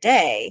in their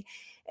day.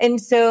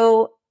 And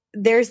so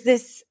there's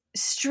this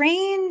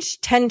strange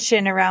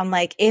tension around,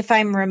 like, if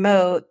I'm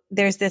remote,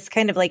 there's this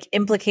kind of like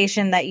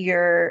implication that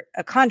you're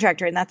a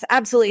contractor, and that's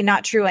absolutely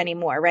not true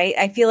anymore, right?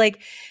 I feel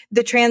like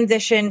the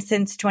transition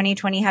since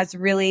 2020 has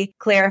really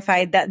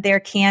clarified that there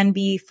can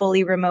be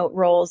fully remote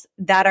roles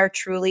that are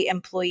truly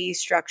employee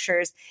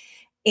structures.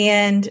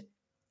 And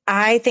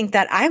I think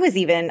that I was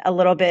even a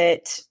little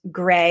bit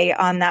gray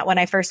on that when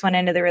I first went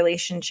into the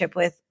relationship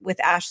with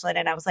Ashlyn.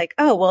 And I was like,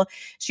 oh, well,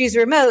 she's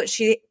remote.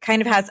 She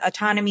kind of has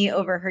autonomy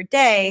over her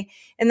day.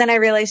 And then I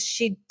realized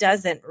she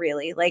doesn't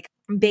really. Like,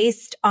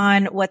 based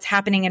on what's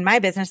happening in my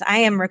business, I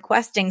am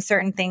requesting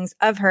certain things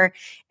of her,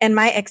 and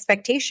my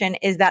expectation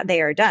is that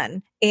they are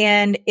done.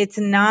 And it's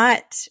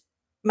not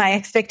my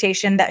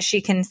expectation that she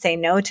can say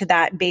no to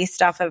that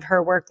based off of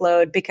her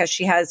workload, because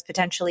she has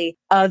potentially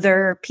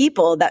other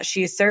people that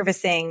she's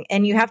servicing.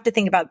 And you have to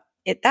think about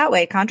it that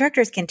way.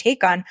 Contractors can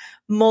take on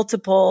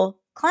multiple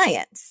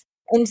clients.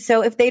 And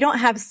so if they don't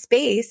have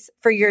space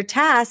for your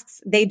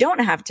tasks, they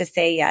don't have to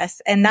say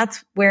yes. And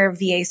that's where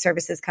VA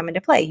services come into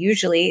play.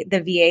 Usually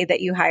the VA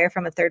that you hire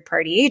from a third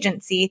party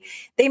agency,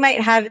 they might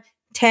have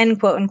 10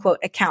 quote unquote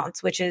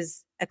accounts, which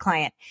is a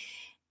client.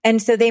 And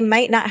so they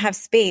might not have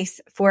space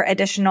for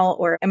additional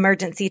or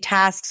emergency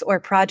tasks or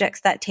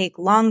projects that take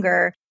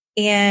longer.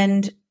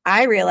 And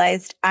I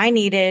realized I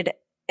needed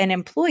an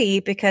employee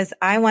because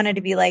I wanted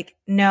to be like,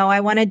 no, I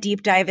want to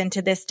deep dive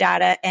into this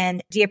data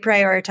and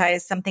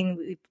deprioritize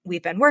something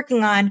we've been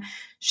working on,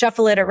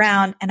 shuffle it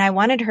around. And I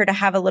wanted her to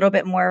have a little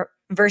bit more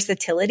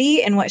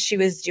versatility in what she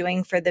was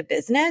doing for the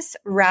business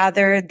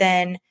rather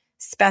than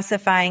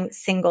specifying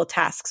single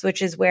tasks,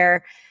 which is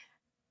where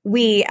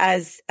we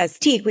as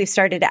Teak, we've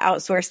started to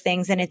outsource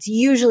things, and it's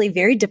usually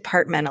very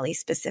departmentally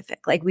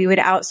specific. Like, we would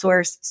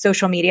outsource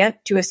social media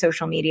to a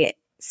social media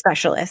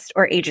specialist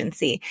or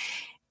agency.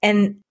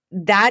 And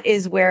that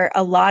is where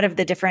a lot of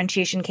the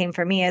differentiation came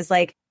for me, is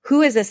like,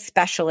 who is a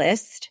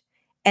specialist?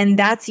 And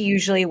that's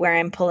usually where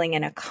I'm pulling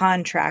in a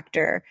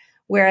contractor.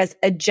 Whereas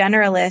a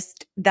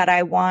generalist that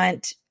I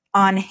want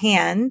on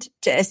hand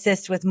to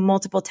assist with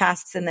multiple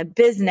tasks in the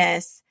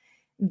business,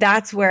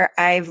 that's where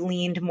I've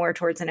leaned more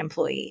towards an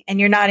employee. And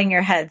you're nodding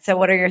your head. So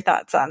what are your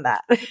thoughts on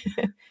that?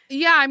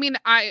 Yeah, I mean,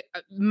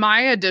 my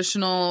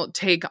additional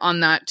take on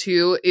that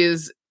too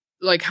is,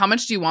 like, how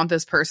much do you want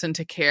this person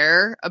to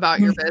care about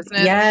your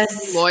business?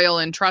 Yes. Loyal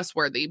and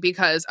trustworthy.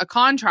 Because a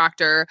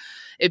contractor,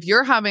 if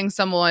you're having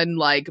someone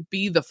like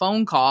be the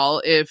phone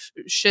call, if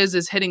shiz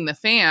is hitting the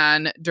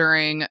fan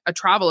during a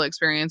travel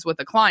experience with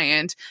a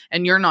client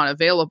and you're not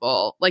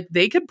available, like,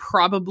 they could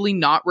probably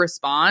not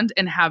respond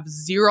and have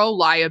zero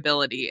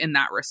liability in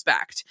that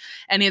respect.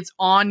 And it's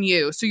on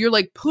you. So you're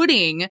like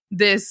putting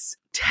this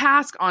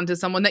task onto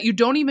someone that you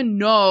don't even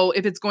know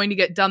if it's going to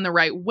get done the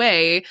right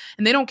way,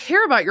 and they don't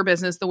care about your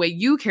business the way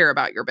you care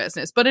about your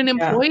business. But an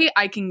employee,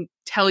 I can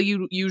tell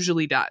you,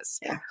 usually does.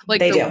 Yeah,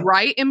 like, the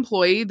right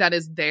employee that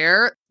is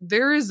there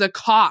is a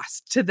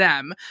cost to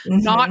them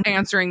not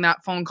answering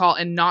that phone call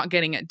and not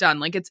getting it done.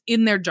 Like, it's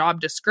in their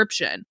job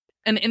description.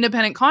 An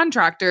independent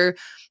contractor,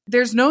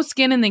 there's no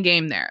skin in the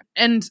game there.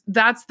 And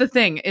that's the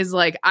thing, is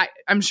like,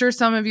 I'm sure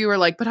some of you are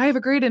like, but I have a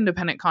great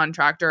independent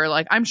contractor.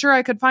 Like, I'm sure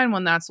I could find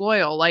one that's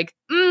loyal. Like,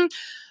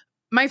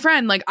 my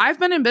friend, like, I've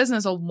been in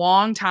business a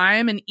long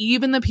time, and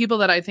even the people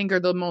that I think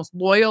are the most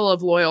loyal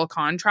of loyal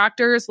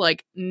contractors,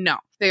 like, no,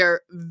 they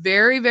are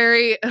very,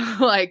 very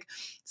like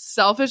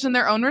selfish in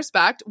their own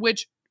respect,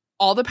 which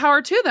all the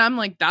power to them.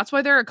 Like, that's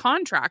why they're a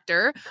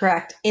contractor.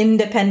 Correct.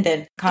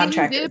 Independent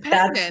contractor.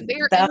 Independent. They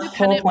are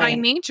independent by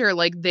nature.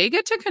 Like, they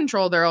get to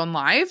control their own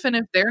life. And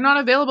if they're not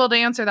available to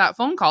answer that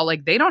phone call,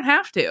 like, they don't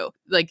have to.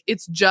 Like,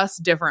 it's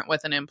just different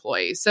with an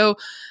employee. So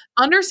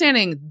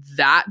understanding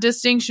that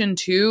distinction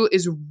too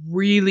is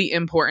really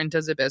important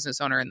as a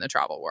business owner in the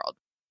travel world.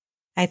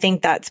 I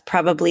think that's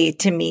probably,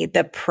 to me,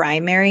 the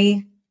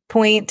primary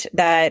point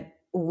that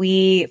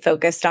we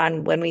focused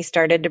on when we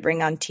started to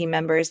bring on team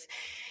members.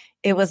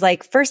 It was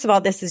like, first of all,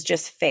 this is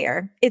just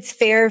fair. It's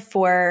fair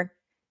for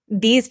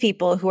these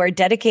people who are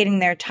dedicating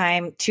their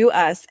time to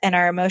us and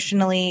are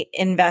emotionally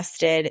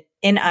invested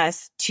in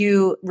us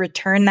to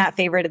return that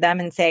favor to them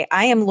and say,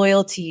 I am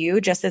loyal to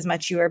you just as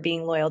much you are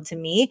being loyal to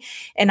me.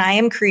 And I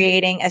am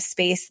creating a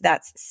space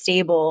that's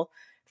stable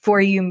for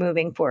you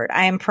moving forward.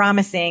 I am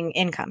promising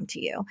income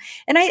to you.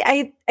 And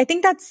I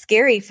think that's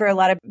scary for a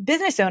lot of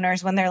business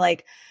owners when they're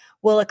like,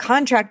 well, a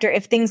contractor,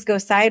 if things go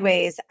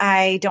sideways,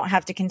 I don't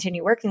have to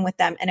continue working with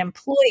them. An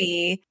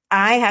employee,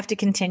 I have to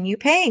continue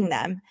paying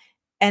them.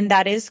 And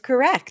that is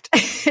correct.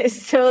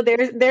 So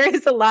there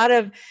is a lot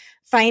of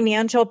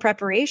financial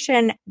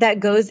preparation that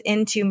goes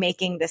into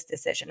making this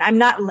decision. I'm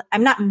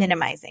not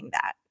minimizing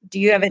that. Do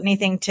you have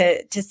anything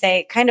to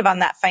say kind of on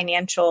that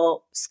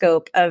financial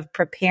scope of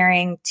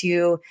preparing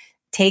to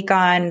take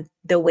on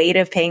the weight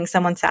of paying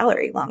someone's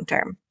salary long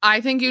term? I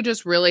think you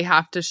just really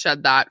have to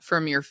shed that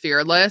from your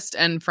fear list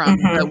and from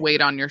the weight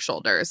on your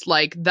shoulders.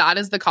 Like, that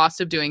is the cost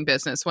of doing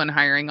business when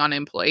hiring on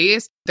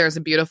employees. There's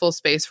a beautiful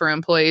space for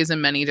employees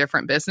in many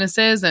different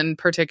businesses, and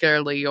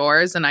particularly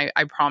yours. And I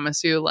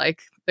promise you,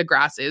 like, the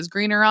grass is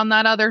greener on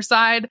that other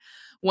side.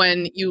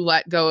 When you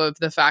let go of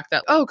the fact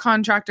that, oh,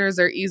 contractors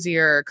are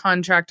easier,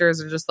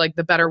 contractors are just like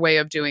the better way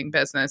of doing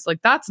business.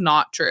 Like, that's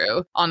not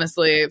true.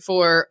 Honestly,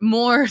 for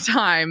more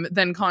time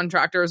than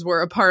contractors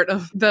were a part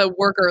of the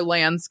worker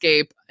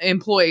landscape,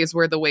 employees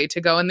were the way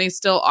to go, and they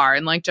still are.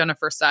 And like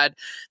Jennifer said,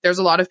 there's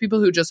a lot of people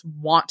who just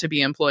want to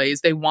be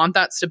employees. They want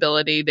that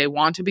stability. They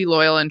want to be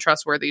loyal and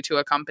trustworthy to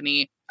a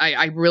company.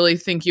 I really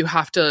think you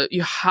have to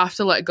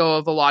let go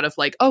of a lot of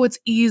like, oh, it's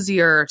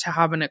easier to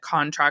have a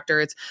contractor.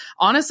 It's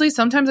honestly,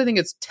 sometimes I think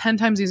it's 10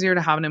 times easier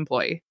to have an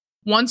employee.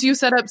 Once you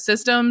set up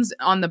systems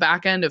on the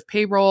back end of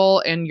payroll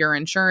and your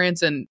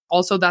insurance, and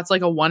also that's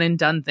like a one and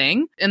done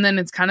thing, and then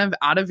it's kind of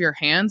out of your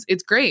hands,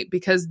 it's great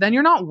because then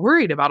you're not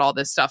worried about all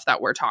this stuff that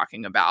we're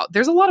talking about.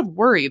 There's a lot of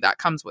worry that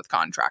comes with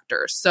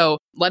contractors. So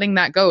letting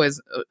that go is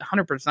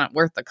 100%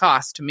 worth the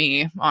cost to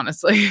me,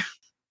 honestly.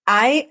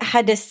 I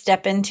had to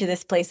step into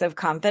this place of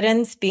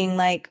confidence being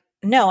like,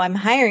 no, I'm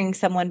hiring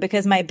someone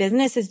because my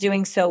business is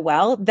doing so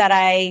well that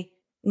I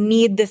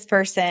need this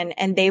person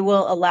and they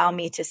will allow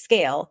me to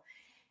scale.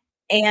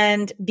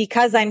 And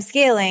because I'm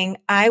scaling,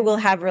 I will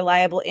have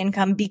reliable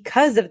income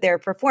because of their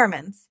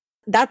performance.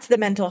 That's the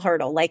mental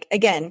hurdle. Like,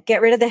 again,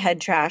 get rid of the head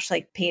trash,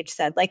 like Paige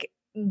said, like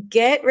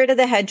get rid of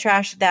the head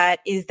trash that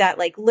is that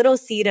like little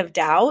seed of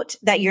doubt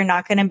that you're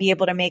not going to be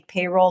able to make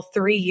payroll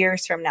 3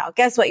 years from now.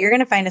 Guess what? You're going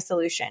to find a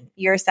solution.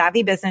 You're a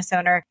savvy business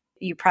owner.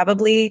 You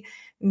probably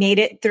made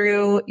it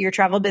through your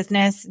travel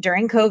business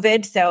during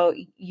COVID. So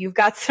you've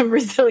got some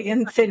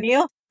resilience in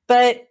you.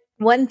 But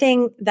one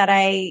thing that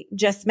I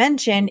just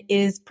mentioned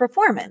is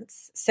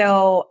performance.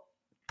 So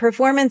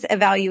performance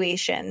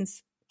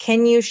evaluations.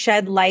 Can you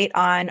shed light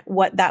on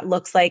what that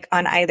looks like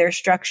on either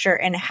structure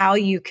and how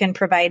you can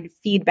provide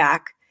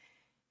feedback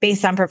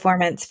based on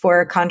performance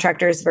for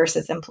contractors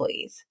versus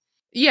employees?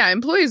 Yeah,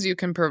 employees, you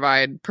can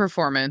provide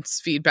performance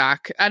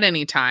feedback at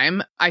any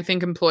time. I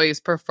think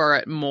employees prefer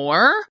it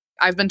more.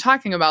 I've been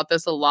talking about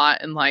this a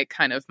lot in like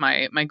kind of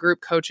my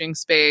group coaching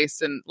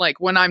space, and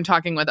like when I'm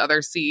talking with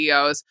other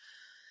CEOs,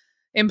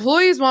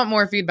 employees want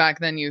more feedback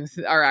than you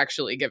are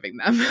actually giving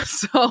them.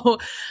 So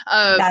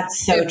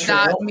that's so if true.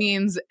 that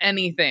means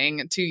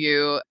anything to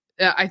you,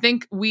 I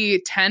think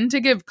we tend to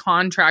give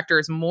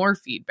contractors more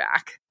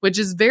feedback, which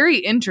is very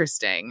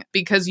interesting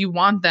because you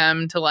want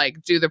them to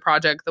like do the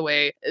project the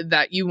way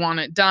that you want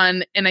it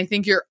done. And I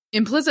think you're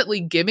implicitly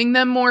giving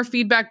them more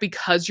feedback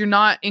because you're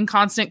not in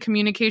constant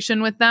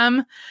communication with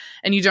them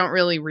and you don't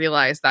really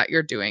realize that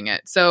you're doing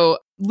it. So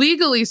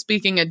legally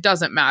speaking, it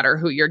doesn't matter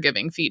who you're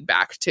giving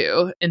feedback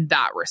to in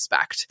that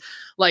respect.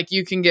 Like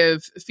you can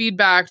give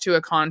feedback to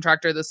a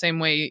contractor the same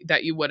way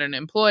that you would an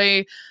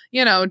employee.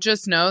 You know,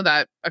 just know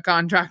that a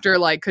contractor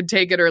like could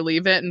take it or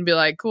leave it and be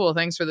like, cool,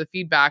 thanks for the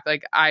feedback.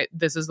 Like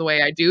this is the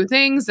way I do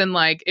things. And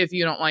like, if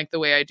you don't like the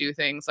way I do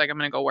things, like I'm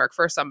going to go work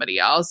for somebody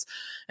else.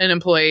 An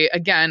employee,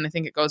 again, I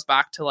think it goes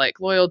back to like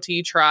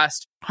loyalty,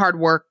 trust, hard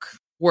work,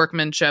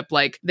 workmanship.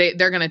 Like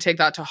they're going to take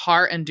that to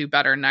heart and do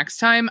better next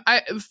time.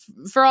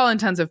 For all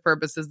intensive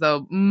purposes,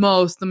 though,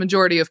 the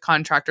majority of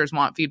contractors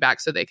want feedback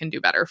so they can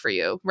do better for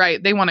you,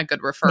 right? They want a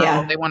good referral.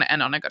 Yeah. They want to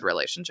end on a good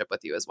relationship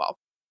with you as well.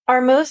 Are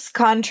most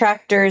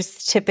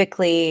contractors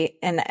typically,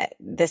 and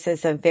this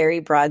is a very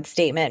broad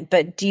statement,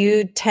 but do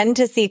you tend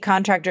to see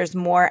contractors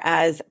more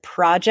as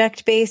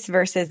project-based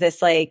versus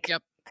this like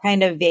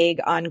kind of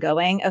vague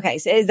ongoing? Okay,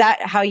 so is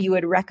that how you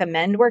would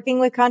recommend working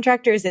with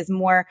contractors, is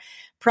more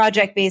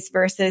project-based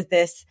versus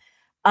this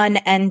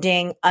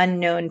unending,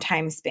 unknown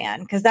time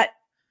span? Because that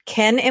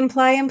can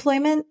imply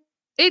employment.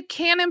 It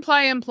can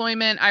imply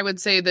employment. I would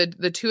say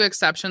that the two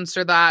exceptions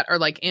to that are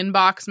like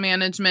inbox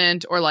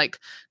management or like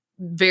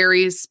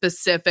very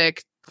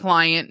specific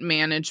client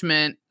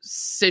management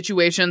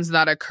situations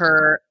that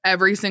occur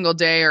every single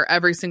day or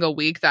every single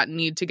week that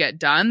need to get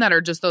done, that are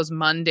just those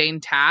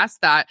mundane tasks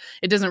that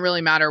it doesn't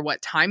really matter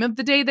what time of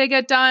the day they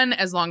get done,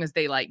 as long as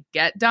they like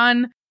get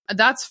done.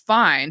 That's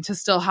fine to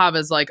still have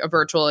as like a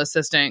virtual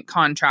assistant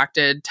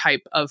contracted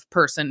type of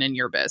person in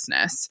your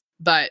business.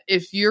 But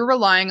if you're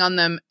relying on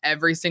them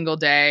every single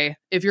day,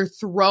 if you're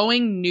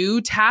throwing new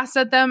tasks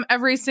at them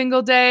every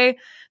single day,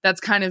 that's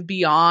kind of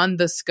beyond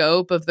the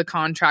scope of the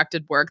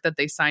contracted work that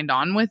they signed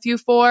on with you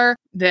for,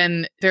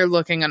 then they're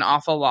looking an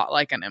awful lot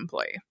like an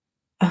employee.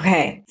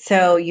 Okay.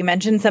 So you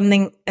mentioned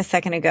something a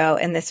second ago,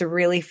 and this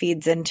really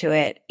feeds into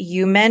it.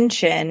 You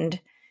mentioned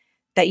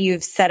that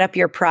you've set up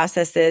your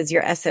processes,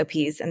 your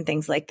SOPs, and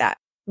things like that.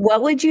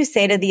 What would you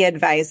say to the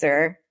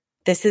advisor?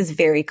 This is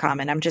very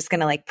common. I'm just going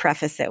to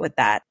preface it with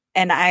that.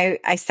 And I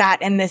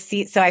sat in this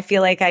seat, so I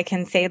feel like I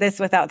can say this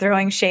without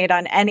throwing shade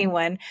on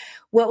anyone.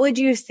 What would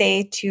you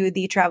say to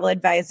the travel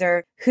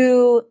advisor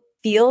who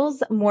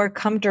feels more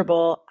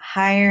comfortable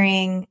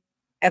hiring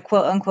a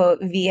quote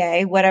unquote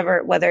VA,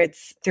 whatever, whether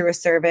it's through a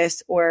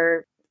service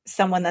or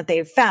someone that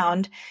they've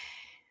found,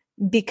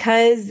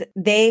 because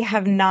they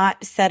have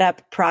not set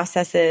up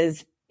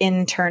processes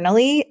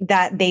internally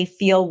that they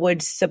feel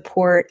would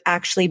support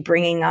actually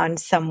bringing on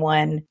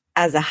someone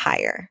as a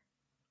hire?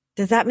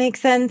 Does that make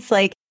sense?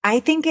 I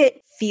think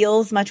it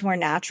feels much more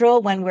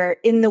natural when we're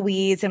in the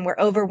weeds and we're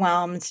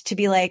overwhelmed to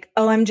be like,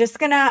 oh, I'm just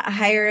going to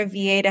hire a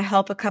VA to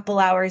help a couple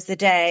hours a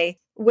day.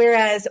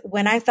 Whereas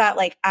when I thought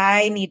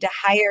I need to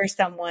hire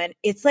someone,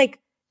 it's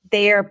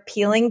they are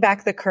peeling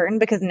back the curtain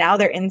because now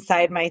they're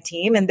inside my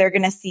team and they're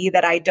going to see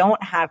that I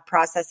don't have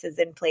processes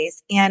in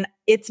place. And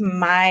it's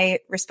my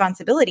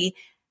responsibility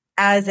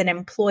as an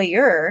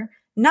employer,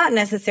 not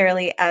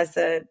necessarily as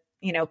a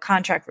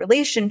contract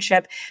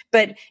relationship,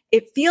 but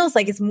it feels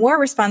like it's more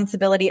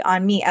responsibility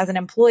on me as an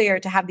employer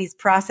to have these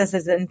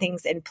processes and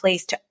things in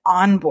place to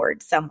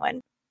onboard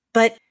someone.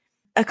 But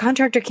a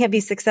contractor can't be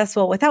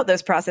successful without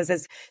those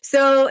processes.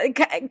 So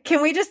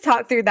can we just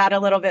talk through that a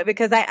little bit?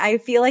 Because I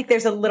feel like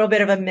there's a little bit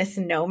of a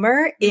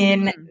misnomer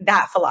in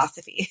that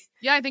philosophy.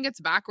 Yeah, I think it's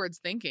backwards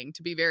thinking,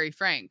 to be very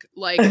frank.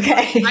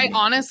 Okay. I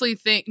honestly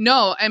think,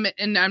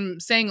 I'm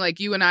saying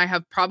you and I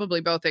have probably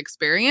both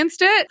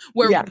experienced it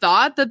where we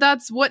thought that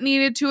that's what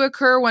needed to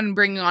occur when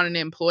bringing on an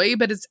employee,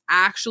 but it's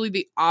actually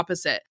the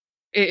opposite.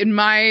 In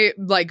my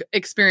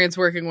experience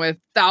working with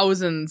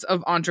thousands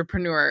of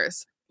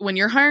entrepreneurs, when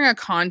you're hiring a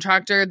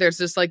contractor, there's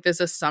just this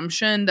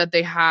assumption that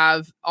they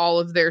have all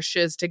of their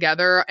shiz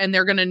together and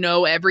they're going to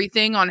know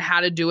everything on how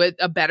to do it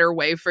a better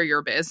way for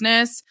your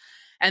business.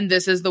 And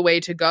this is the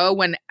way to go,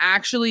 when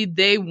actually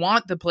they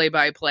want the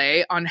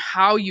play-by-play on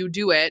how you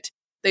do it.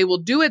 They will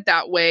do it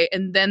that way,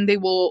 and then they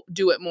will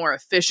do it more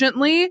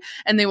efficiently.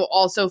 And they will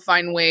also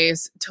find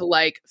ways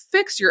to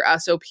fix your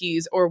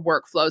SOPs or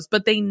workflows,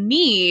 but they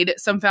need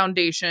some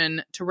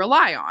foundation to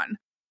rely on.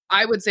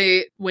 I would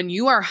say when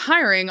you are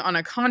hiring on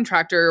a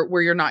contractor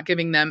where you're not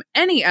giving them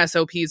any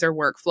SOPs or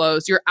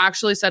workflows, you're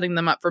actually setting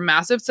them up for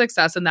massive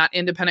success, and that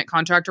independent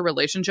contractor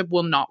relationship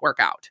will not work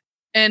out.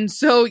 And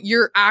so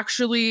you're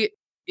actually,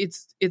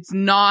 it's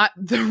not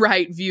the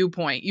right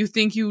viewpoint. You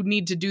think you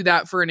need to do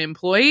that for an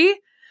employee,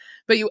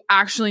 but you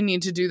actually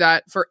need to do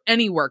that for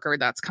any worker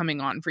that's coming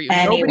on for you.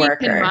 Nobody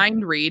can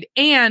mind read,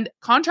 and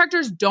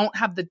contractors don't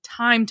have the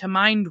time to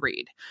mind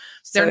read.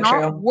 They're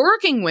not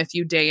working with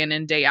you day in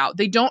and day out.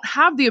 They don't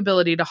have the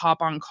ability to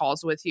hop on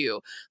calls with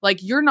you.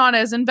 You're not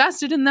as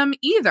invested in them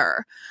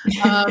either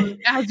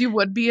as you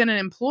would be in an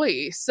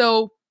employee.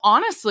 So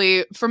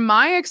honestly, from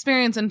my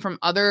experience and from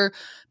other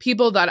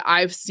people that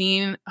I've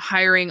seen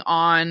hiring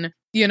on,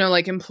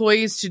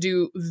 employees to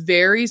do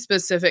very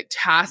specific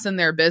tasks in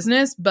their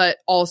business, but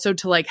also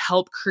to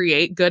help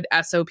create good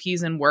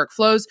SOPs and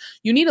workflows,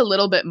 you need a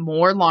little bit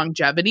more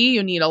longevity.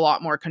 You need a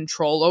lot more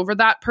control over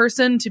that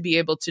person to be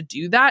able to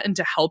do that and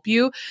to help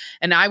you.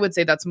 And I would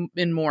say that's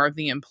in more of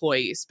the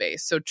employee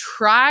space. So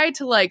try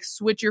to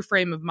switch your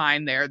frame of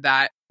mind there,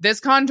 that this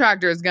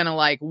contractor is going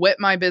to whip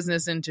my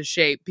business into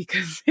shape,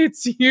 because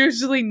it's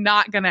usually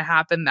not going to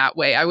happen that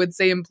way. I would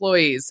say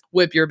employees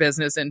whip your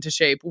business into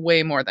shape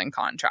way more than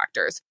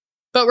contractors.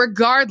 But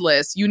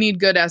regardless, you need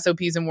good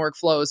SOPs and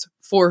workflows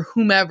for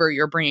whomever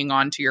you're bringing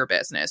onto your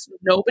business.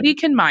 Nobody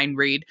can mind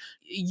read.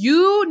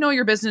 You know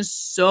your business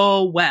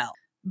so well,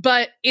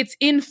 but it's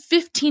in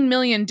 15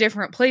 million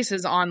different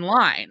places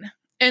online.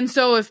 And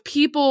so if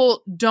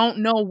people don't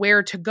know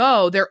where to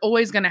go, they're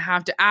always going to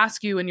have to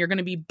ask you, and you're going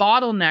to be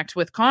bottlenecked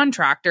with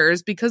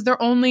contractors because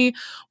they're only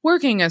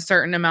working a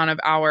certain amount of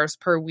hours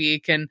per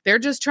week, and they're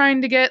just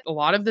trying to get a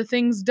lot of the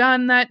things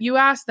done that you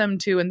ask them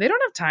to, and they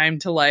don't have time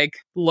to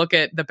look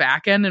at the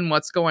back end and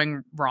what's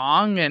going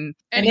wrong. And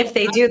if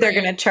they do, they're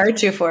going to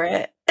charge you for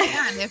it.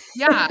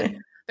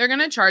 They're going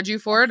to charge you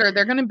for it, or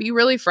they're going to be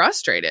really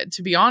frustrated,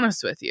 to be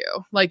honest with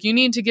you. You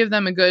need to give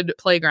them a good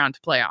playground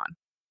to play on.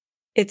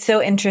 It's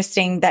so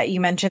interesting that you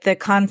mentioned the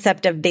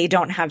concept of they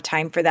don't have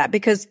time for that,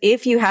 because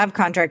if you have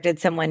contracted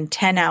someone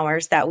 10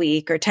 hours that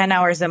week or 10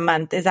 hours a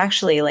month is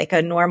actually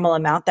a normal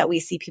amount that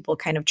we see people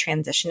kind of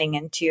transitioning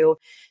into.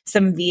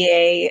 Some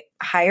VA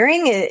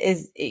hiring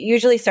it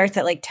usually starts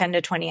at 10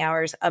 to 20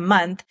 hours a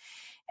month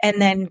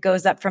and then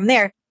goes up from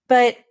there.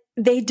 But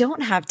They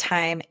don't have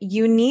time.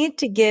 You need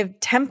to give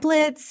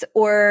templates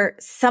or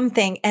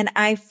something. And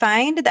I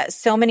find that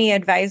so many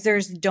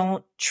advisors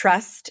don't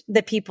trust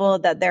the people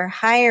that they're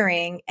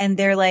hiring. And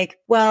they're like,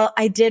 well,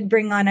 I did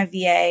bring on a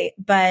VA,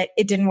 but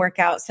it didn't work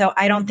out. So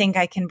I don't think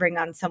I can bring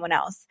on someone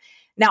else.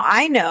 Now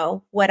I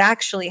know what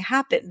actually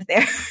happened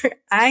there.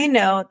 I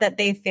know that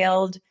they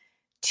failed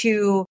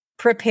to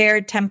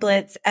prepare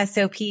templates,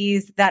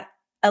 SOPs that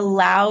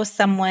allow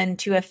someone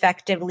to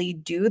effectively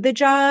do the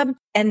job.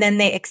 And then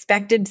they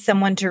expected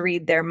someone to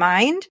read their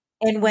mind.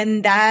 And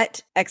when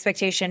that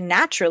expectation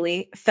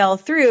naturally fell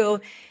through,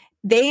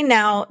 they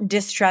now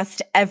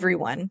distrust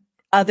everyone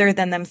other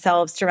than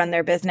themselves to run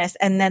their business.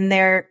 And then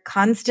they're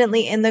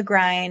constantly in the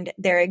grind.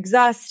 They're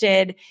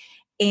exhausted.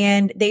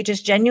 And they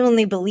just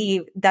genuinely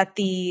believe that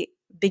the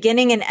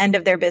beginning and end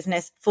of their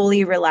business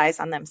fully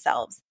relies on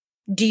themselves.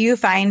 Do you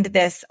find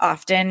this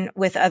often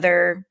with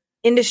other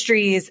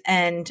industries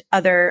and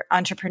other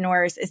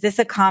entrepreneurs? Is this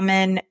a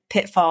common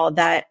pitfall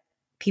that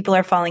people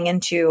are falling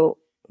into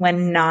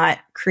when not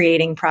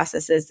creating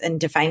processes and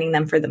defining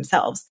them for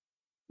themselves?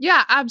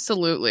 Yeah,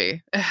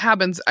 absolutely. It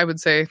happens, I would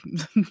say,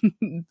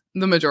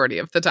 the majority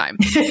of the time.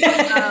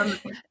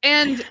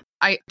 And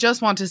I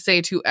just want to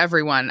say to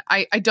everyone,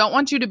 I don't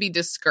want you to be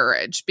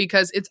discouraged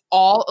because it's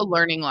all a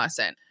learning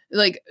lesson.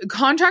 Like,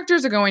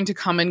 contractors are going to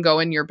come and go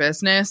in your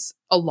business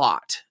a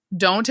lot.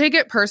 Don't take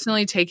it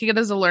personally. Take it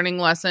as a learning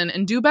lesson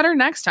and do better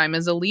next time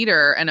as a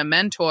leader and a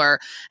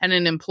mentor and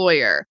an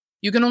employer.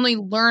 You can only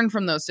learn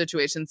from those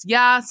situations.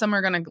 Yeah, some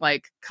are going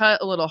to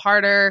cut a little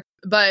harder,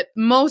 but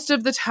most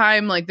of the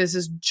time, this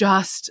is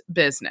just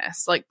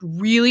business.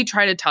 Really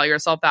try to tell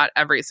yourself that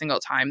every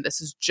single time.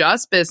 This is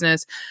just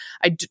business.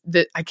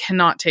 I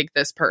cannot take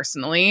this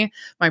personally.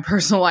 My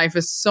personal life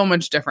is so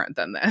much different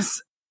than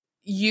this.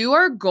 You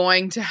are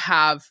going to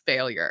have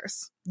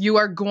failures. You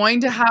are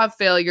going to have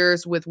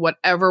failures with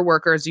whatever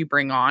workers you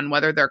bring on,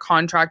 whether they're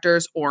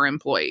contractors or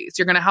employees.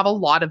 You're going to have a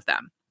lot of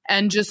them.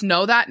 And just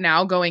know that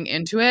now going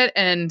into it,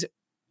 and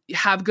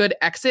have good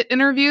exit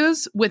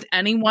interviews with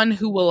anyone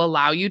who will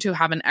allow you to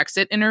have an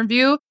exit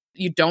interview.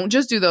 You don't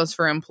just do those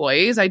for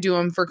employees. I do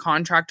them for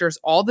contractors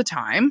all the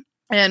time.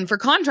 And for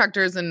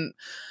contractors, and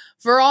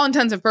for all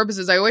intents and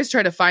purposes, I always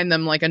try to find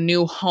them a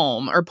new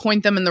home or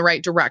point them in the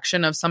right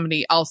direction of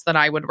somebody else that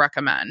I would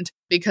recommend,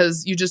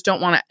 because you just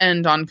don't want to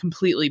end on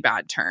completely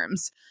bad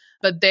terms.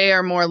 But they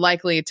are more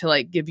likely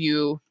to give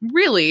you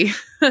really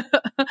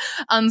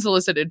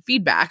unsolicited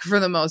feedback for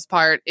the most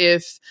part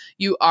if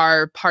you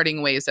are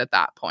parting ways at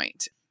that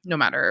point, no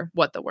matter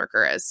what the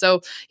worker is.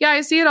 So yeah,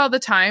 I see it all the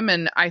time.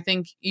 And I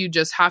think you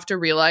just have to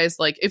realize,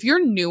 if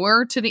you're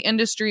newer to the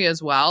industry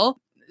as well,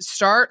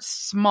 start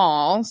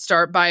small.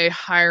 Start by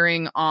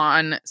hiring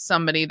on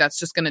somebody that's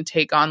just going to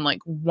take on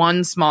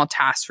one small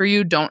task for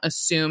you. Don't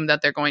assume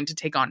that they're going to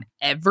take on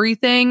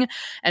everything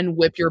and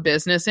whip your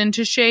business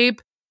into shape.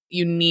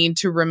 You need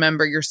to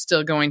remember you're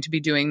still going to be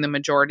doing the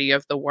majority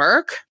of the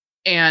work,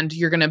 and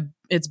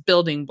it's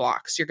building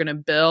blocks. You're going to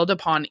build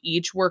upon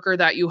each worker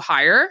that you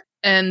hire.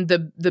 And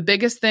the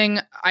biggest thing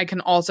I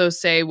can also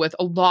say with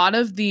a lot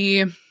of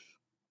the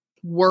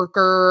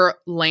worker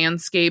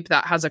landscape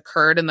that has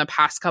occurred in the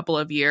past couple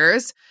of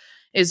years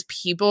is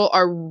people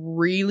are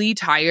really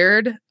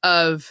tired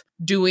of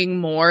doing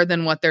more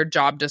than what their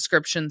job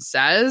description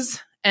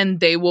says,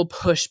 and they will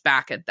push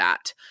back at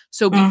that.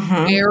 So be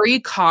very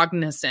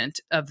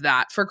cognizant of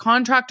that for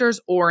contractors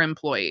or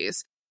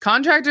employees.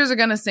 Contractors are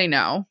going to say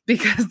no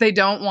because they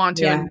don't want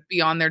to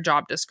be on their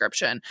job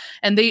description,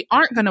 and they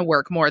aren't going to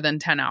work more than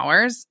 10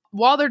 hours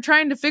while they're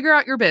trying to figure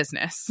out your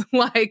business.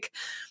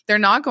 They're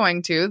not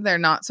going to, they're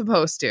not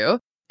supposed to.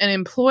 And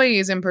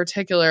employees in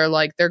particular,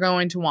 they're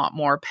going to want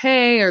more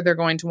pay, or they're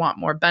going to want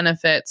more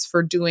benefits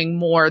for doing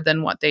more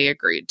than what they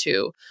agreed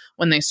to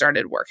when they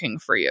started working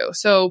for you.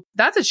 So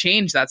that's a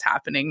change that's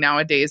happening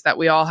nowadays that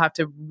we all have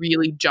to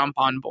really jump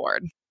on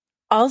board.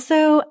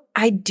 Also,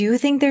 I do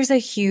think there's a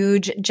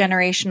huge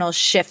generational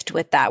shift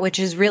with that, which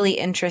is really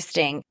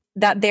interesting,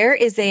 that there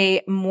is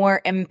a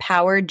more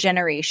empowered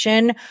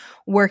generation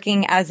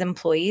working as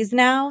employees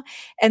now,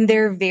 and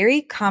they're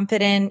very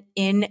confident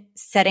in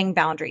setting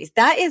boundaries.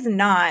 That is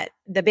not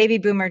the baby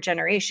boomer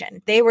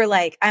generation. They were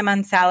like, I'm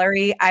on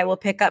salary. I will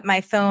pick up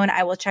my phone.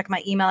 I will check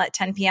my email at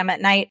 10 p.m.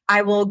 at night.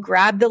 I will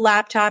grab the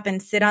laptop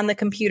and sit on the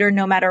computer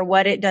no matter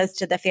what it does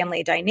to the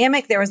family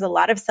dynamic. There was a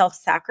lot of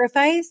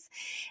self-sacrifice.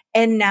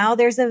 And now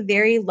there's a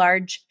very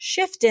large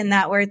shift in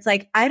that, where it's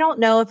I don't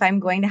know if I'm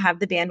going to have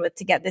the bandwidth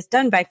to get this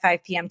done by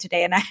 5 p.m.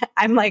 today. And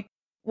I'm like,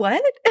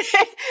 what?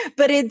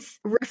 But it's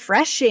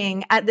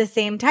refreshing at the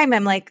same time.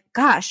 I'm like,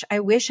 gosh,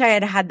 I wish I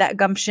had had that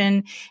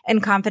gumption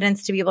and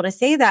confidence to be able to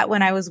say that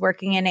when I was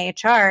working in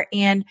HR.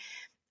 And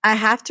I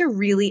have to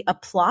really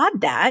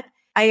applaud that.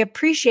 I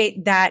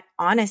appreciate that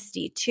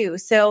honesty too.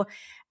 So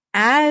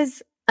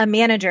as a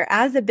manager,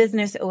 as a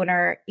business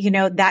owner,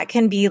 that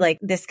can be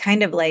this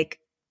kind of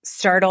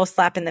startle,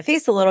 slap in the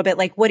face a little bit.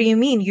 What do you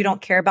mean you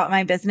don't care about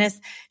my business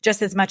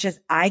just as much as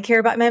I care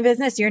about my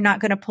business? You're not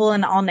going to pull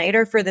an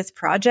all-nighter for this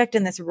project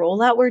and this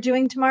rollout we're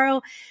doing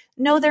tomorrow?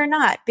 No, they're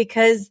not,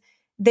 because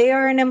they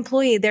are an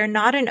employee. They're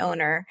not an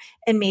owner.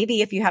 And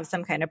maybe if you have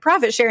some kind of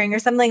profit sharing or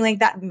something like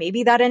that,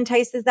 maybe that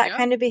entices that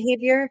kind of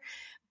behavior.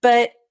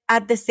 But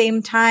at the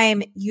same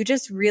time, you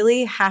just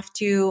really have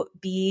to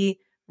be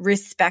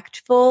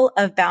respectful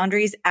of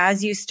boundaries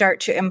as you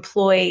start to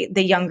employ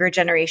the younger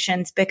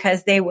generations,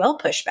 because they will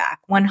push back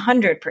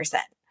 100%.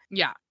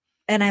 Yeah.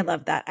 And I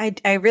love that.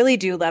 I really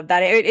do love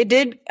that.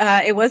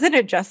 It was an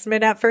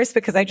adjustment at first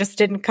because I just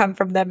didn't come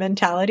from that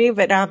mentality,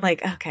 but now I'm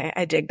like, okay,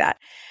 I dig that.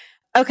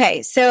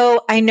 Okay.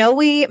 So I know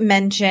we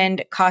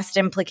mentioned cost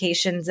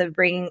implications of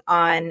bringing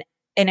on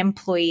an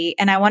employee,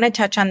 and I want to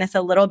touch on this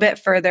a little bit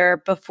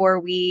further before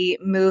we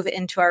move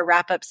into our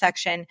wrap up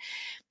section.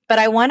 But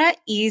I want to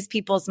ease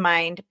people's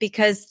mind,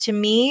 because to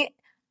me,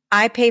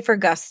 I pay for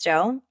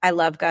Gusto. I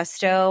love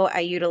Gusto. I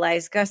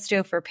utilize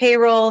Gusto for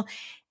payroll,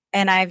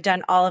 and I've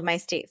done all of my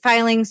state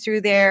filings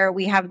through there.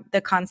 We have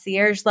the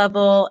concierge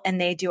level,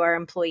 and they do our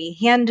employee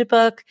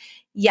handbook.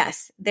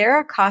 Yes, there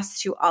are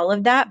costs to all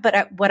of that.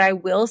 But what I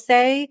will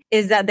say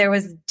is that there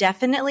was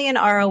definitely an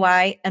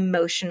ROI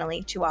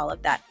emotionally to all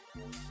of that.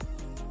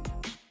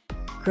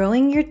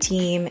 Growing your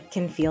team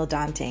can feel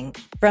daunting.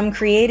 From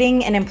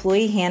creating an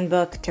employee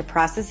handbook to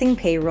processing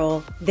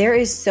payroll, there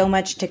is so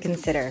much to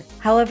consider.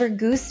 However,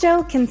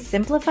 Gusto can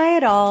simplify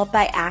it all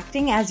by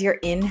acting as your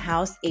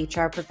in-house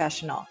HR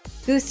professional.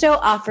 Gusto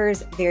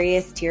offers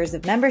various tiers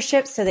of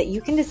membership so that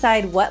you can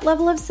decide what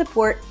level of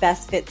support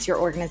best fits your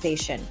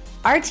organization.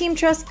 Our team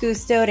trusts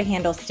Gusto to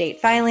handle state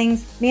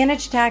filings,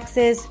 manage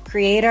taxes,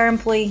 create our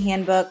employee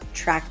handbook,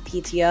 track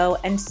PTO,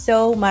 and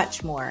so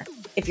much more.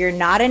 If you're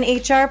not an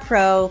HR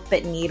pro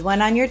but need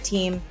one on your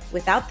team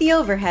without the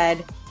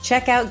overhead,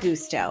 check out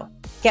Gusto.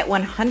 Get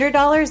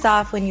 $100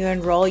 off when you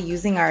enroll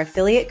using our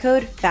affiliate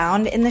code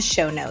found in the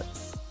show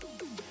notes.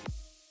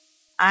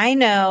 I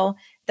know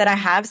that I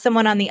have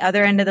someone on the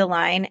other end of the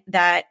line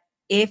that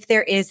if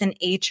there is an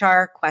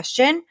HR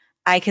question,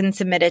 I can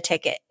submit a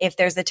ticket. If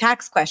there's a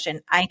tax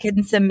question, I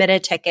can submit a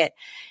ticket.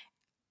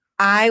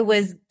 I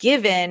was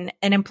given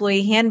an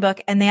employee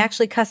handbook, and they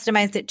actually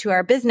customized it to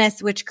our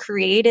business, which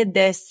created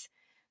this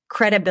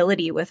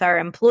credibility with our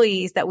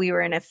employees that we were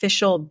an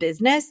official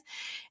business.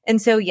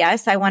 And so,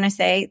 yes, I want to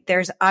say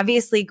there's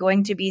obviously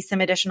going to be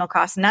some additional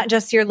costs, not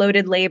just your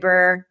loaded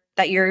labor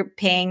that you're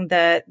paying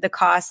the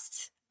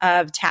costs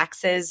of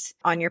taxes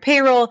on your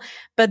payroll,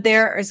 but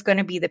there is going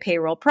to be the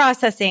payroll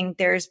processing.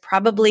 There's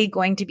probably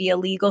going to be a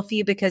legal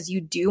fee because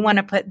you do want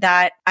to put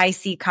that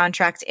IC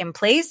contract in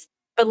place.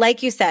 But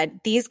like you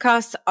said, these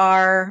costs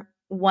are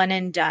one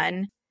and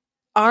done.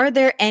 Are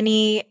there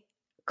any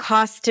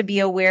costs to be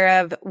aware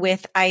of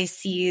with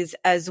ICs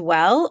as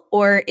well?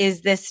 Or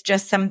is this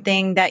just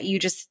something that you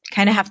just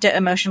kind of have to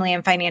emotionally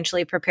and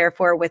financially prepare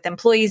for with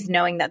employees,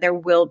 knowing that there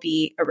will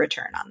be a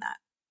return on that?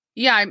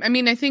 Yeah, I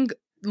mean, I think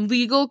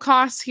legal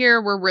costs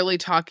here, we're really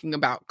talking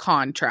about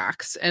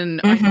contracts. And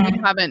I think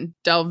we haven't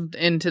delved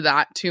into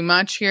that too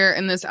much here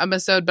in this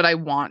episode, but I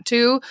want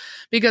to,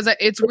 because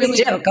it's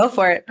really, go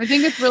for it. I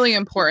think it's really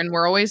important.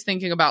 We're always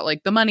thinking about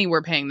like the money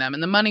we're paying them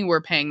and the money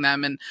we're paying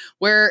them and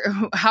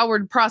how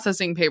we're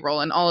processing payroll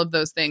and all of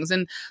those things.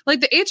 And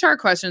like the HR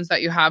questions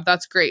that you have,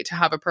 that's great to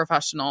have a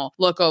professional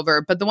look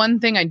over. But the one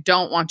thing I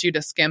don't want you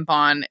to skimp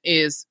on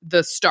is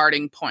the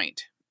starting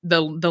point.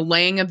 The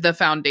laying of the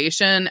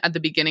foundation at the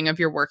beginning of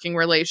your working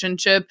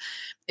relationship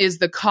is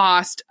the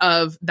cost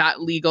of that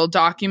legal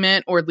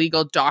document or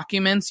legal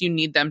documents you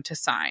need them to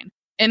sign.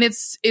 And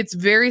it's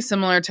very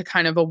similar to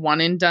kind of a one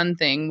and done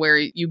thing where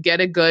you get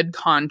a good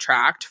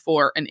contract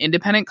for an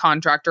independent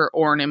contractor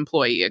or an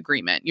employee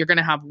agreement. You're going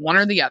to have one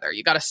or the other.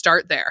 You got to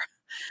start there.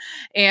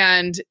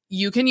 And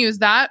you can use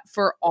that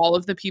for all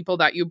of the people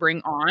that you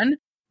bring on.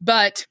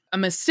 But a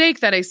mistake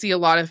that I see a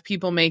lot of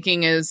people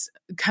making is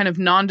kind of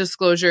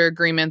non-disclosure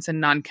agreements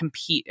and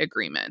non-compete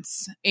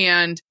agreements.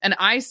 And an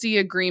IC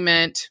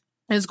agreement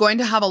is going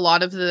to have a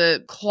lot of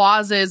the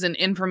clauses and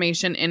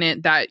information in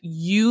it that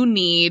you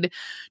need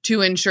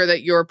to ensure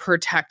that you're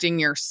protecting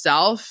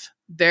yourself.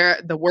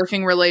 The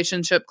working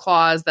relationship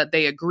clause that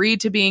they agree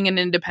to being an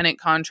independent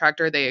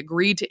contractor, they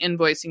agree to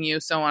invoicing you,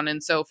 so on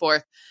and so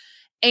forth.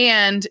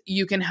 And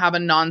you can have a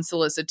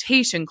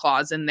non-solicitation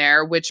clause in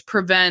there, which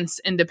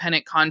prevents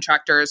independent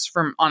contractors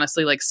from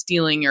honestly like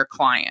stealing your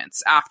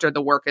clients after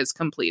the work is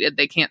completed.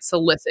 They can't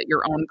solicit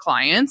your own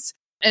clients.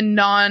 And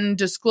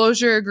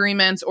non-disclosure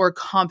agreements or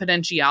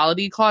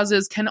confidentiality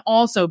clauses can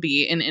also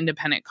be in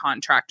independent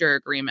contractor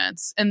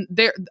agreements. And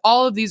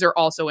all of these are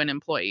also in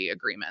employee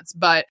agreements,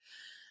 but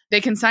they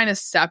can sign a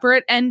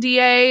separate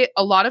NDA.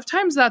 A lot of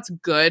times that's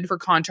good for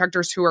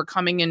contractors who are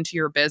coming into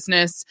your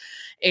business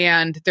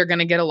and they're going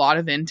to get a lot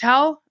of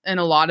intel and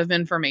a lot of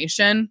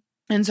information.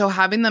 And so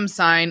having them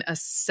sign a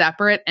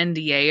separate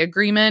NDA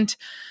agreement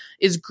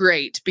is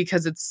great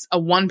because it's a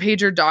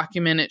one-pager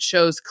document. It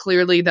shows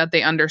clearly that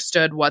they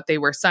understood what they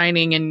were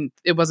signing and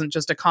it wasn't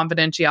just a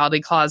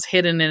confidentiality clause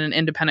hidden in an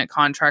independent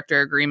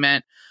contractor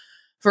agreement.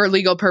 For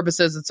legal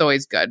purposes, it's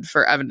always good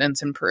for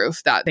evidence and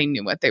proof that they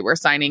knew what they were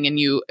signing and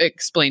you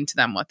explained to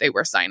them what they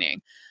were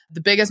signing.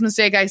 The biggest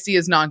mistake I see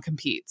is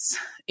non-competes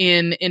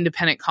in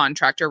independent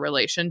contractor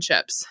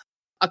relationships.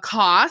 a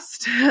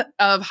cost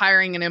of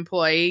hiring an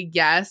employee.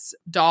 Yes,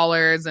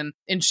 dollars and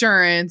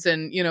insurance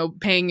and,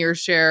 paying your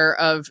share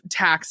of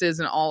taxes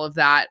and all of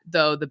that.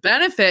 Though the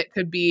benefit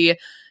could be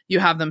you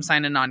have them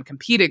sign a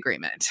non-compete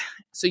agreement.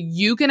 So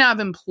you can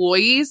have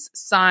employees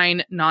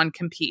sign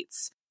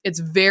non-competes. It's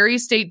very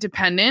state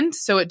dependent.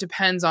 So it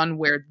depends on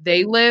where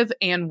they live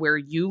and where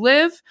you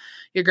live.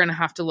 You're going to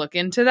have to look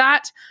into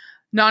that.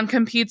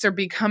 Non-competes are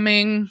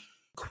becoming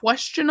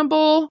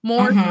questionable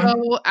more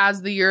so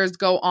as the years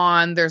go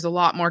on. There's a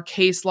lot more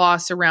case law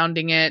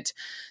surrounding it.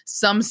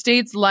 Some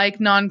states like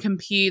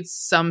non-competes,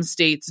 some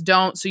states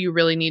don't. So you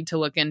really need to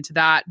look into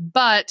that.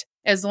 But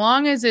as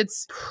long as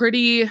it's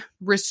pretty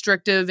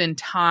restrictive in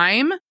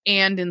time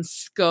and in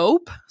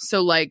scope,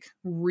 so like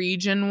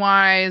region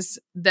wise,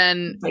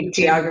 then like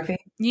geography.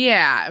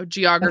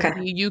 Geography.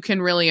 Okay. You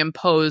can really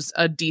impose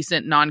a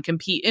decent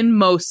non-compete in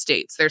most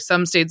states. There's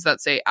some states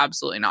that say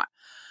absolutely not.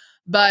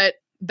 But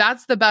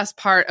that's the best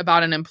part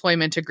about an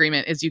employment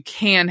agreement is you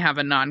can have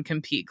a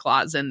non-compete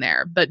clause in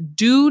there, but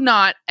do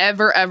not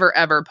ever, ever,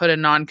 ever put a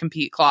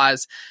non-compete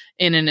clause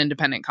in an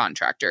independent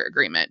contractor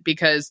agreement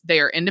because they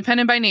are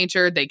independent by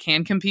nature. They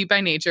can compete by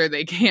nature.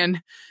 They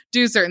can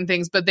do certain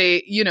things, but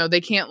they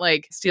can't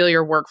like steal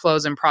your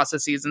workflows and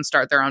processes and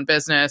start their own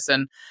business.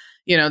 And,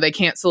 they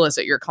can't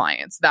solicit your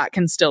clients. That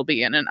can still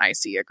be in an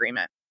IC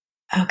agreement.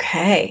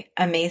 Okay,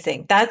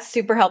 amazing. That's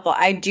super helpful.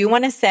 I do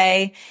want to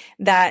say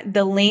that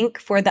the link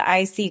for the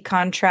IC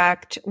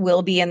contract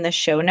will be in the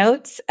show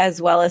notes,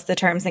 as well as the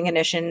terms and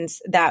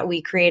conditions that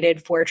we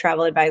created for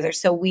travel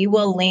advisors. So we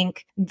will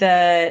link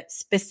the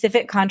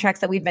specific contracts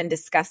that we've been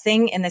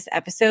discussing in this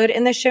episode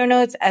in the show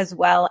notes, as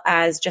well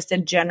as just a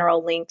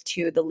general link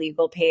to the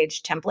legal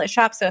page template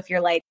shop. So if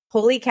you're like,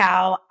 holy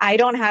cow, I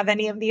don't have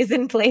any of these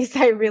in place,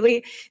 I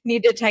really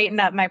need to tighten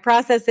up my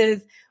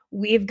processes,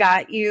 we've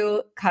got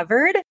you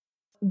covered.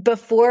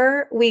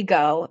 Before we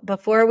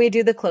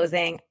do the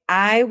closing,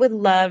 I would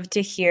love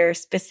to hear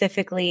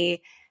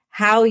specifically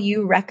how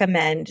you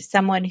recommend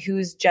someone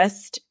who's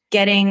just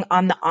getting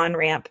on the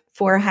on-ramp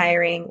for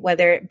hiring,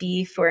 whether it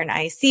be for an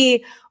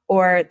IC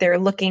or they're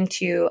looking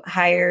to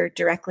hire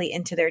directly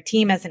into their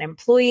team as an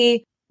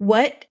employee.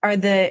 What are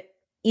the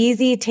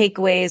easy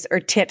takeaways or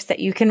tips that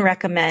you can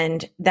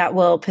recommend that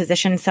will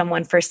position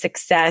someone for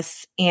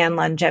success and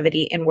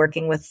longevity in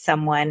working with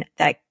someone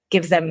that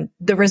gives them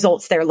the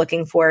results they're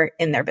looking for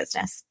in their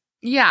business?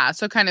 Yeah.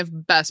 So kind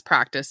of best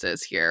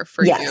practices here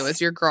for you as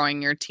you're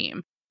growing your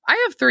team. I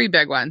have 3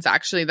 big ones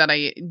actually that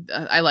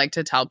I like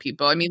to tell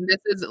people. I mean,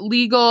 this is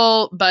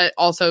legal, but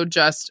also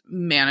just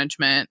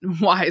management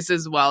wise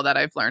as well that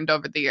I've learned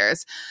over the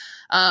years.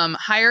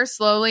 Hire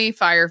slowly,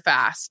 fire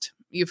fast.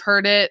 You've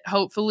heard it,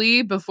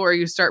 hopefully, before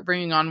you start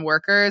bringing on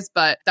workers,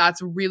 but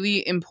that's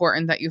really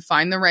important that you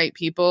find the right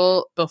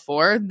people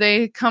before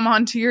they come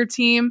onto your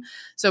team.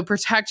 So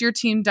protect your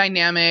team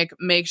dynamic.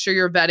 Make sure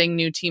you're vetting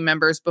new team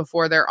members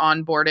before they're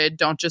onboarded.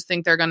 Don't just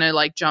think they're going to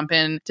like jump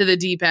in to the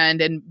deep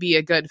end and be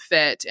a good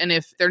fit. And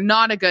if they're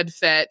not a good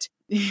fit,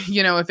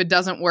 if it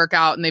doesn't work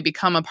out and they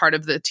become a part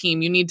of the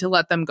team, you need to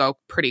let them go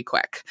pretty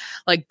quick.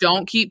 Like,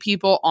 don't keep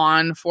people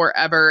on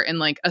forever and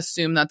like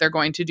assume that they're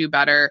going to do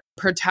better.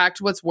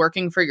 Protect what's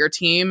working for your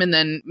team. And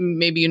then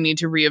maybe you need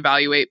to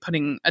reevaluate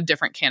putting a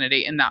different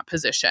candidate in that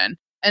position.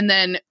 And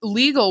then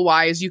legal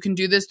wise, you can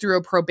do this through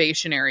a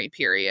probationary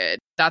period.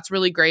 That's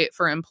really great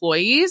for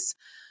employees.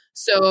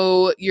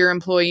 So your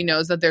employee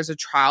knows that there's a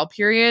trial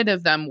period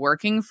of them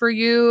working for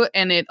you,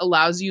 and it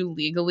allows you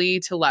legally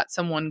to let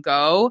someone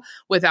go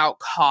without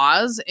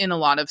cause in a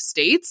lot of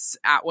states,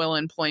 at will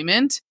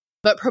employment.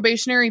 But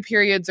probationary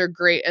periods are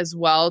great as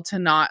well to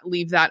not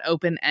leave that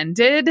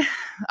open-ended.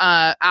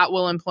 At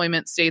will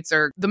employment states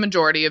are the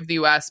majority of the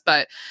US,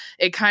 but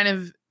it kind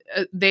of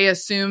they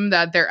assume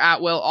that they're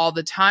at will all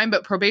the time,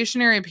 but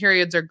probationary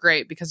periods are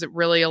great because it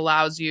really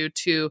allows you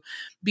to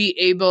be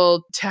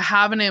able to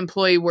have an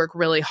employee work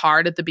really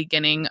hard at the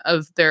beginning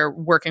of their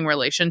working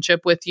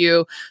relationship with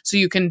you so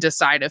you can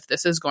decide if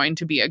this is going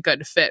to be a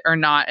good fit or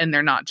not, and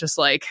they're not just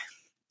like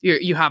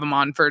you have them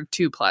on for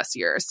 2+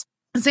 years.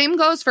 Same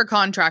goes for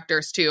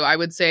contractors too. I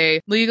would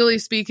say, legally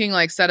speaking,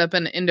 like set up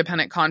an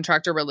independent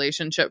contractor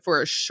relationship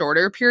for a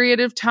shorter period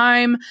of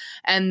time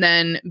and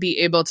then be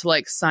able to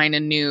like sign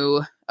a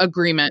new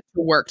agreement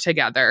to work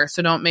together.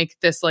 So don't make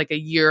this like a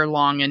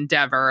year-long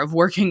endeavor of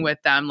working with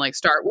them. Like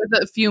start with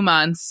a few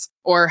months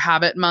or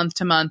have it month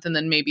to month and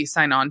then maybe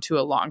sign on to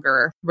a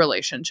longer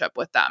relationship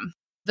with them.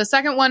 The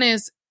second one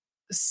is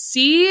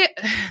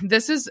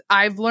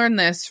I've learned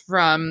this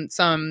from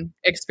some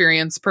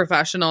experienced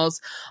professionals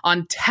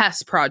on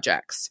test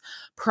projects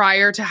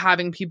prior to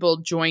having people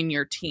join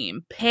your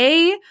team.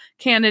 Pay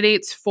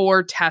candidates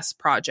for test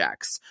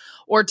projects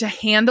or to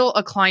handle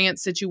a client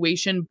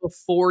situation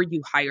before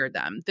you hire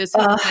them.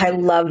 I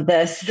love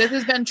this. This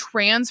has been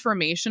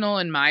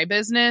transformational in my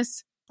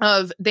business.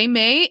 of they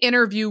may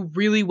interview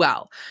really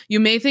well. You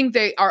may think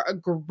they are a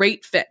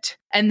great fit.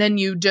 And then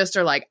you just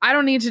are like, I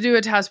don't need to do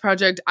a test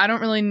project. I don't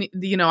really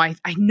need, I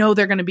know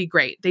they're going to be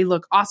great. They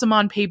look awesome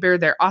on paper.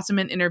 They're awesome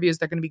in interviews.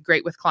 They're going to be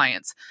great with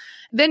clients.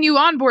 Then you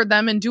onboard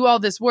them and do all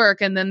this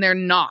work, and then they're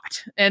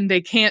not, and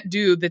they can't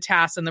do the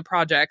tasks and the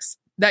projects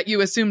that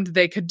you assumed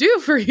they could do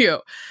for you.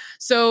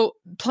 So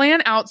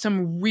plan out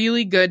some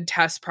really good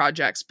test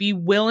projects. Be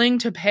willing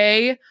to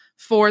pay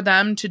for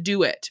them to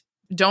do it.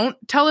 Don't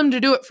tell them to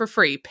do it for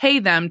free. Pay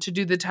them to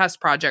do the test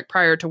project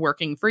prior to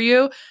working for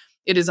you.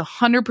 It is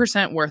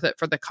 100% worth it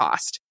for the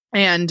cost.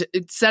 And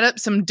set up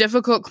some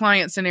difficult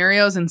client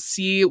scenarios and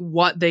see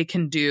what they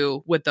can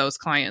do with those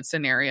client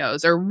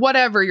scenarios or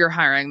whatever you're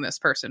hiring this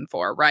person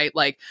for, right?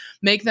 Like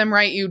make them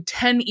write you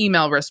 10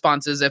 email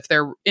responses if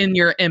they're in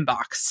your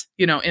inbox,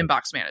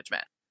 inbox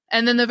management.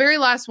 And then the very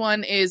last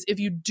one is if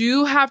you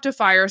do have to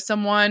fire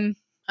someone,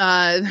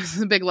 this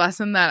is a big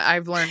lesson that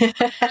I've learned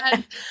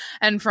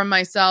and from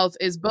myself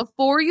is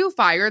before you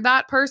fire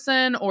that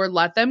person or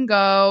let them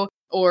go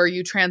or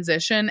you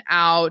transition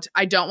out,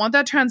 I don't want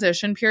that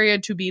transition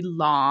period to be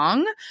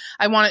long.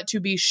 I want it to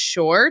be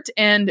short.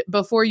 And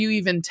before you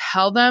even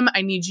tell them,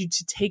 I need you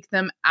to take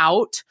them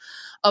out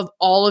of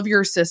all of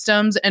your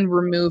systems and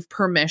remove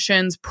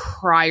permissions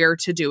prior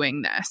to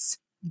doing this.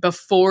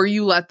 Before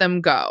you let them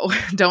go.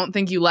 Don't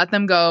think you let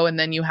them go and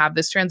then you have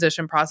this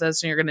transition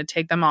process and you're going to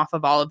take them off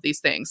of all of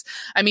these things.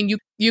 I mean,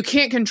 you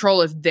can't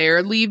control if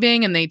they're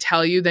leaving and they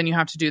tell you, then you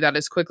have to do that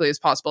as quickly as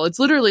possible. It's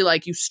literally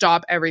like you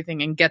stop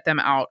everything and get them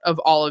out of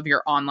all of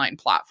your online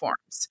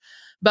platforms.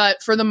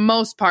 But for the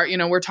most part,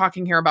 we're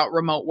talking here about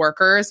remote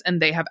workers and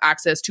they have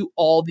access to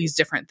all these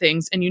different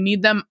things and you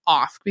need them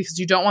off because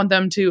you don't want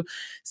them to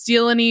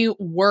steal any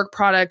work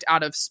product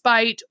out of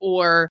spite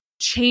or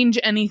change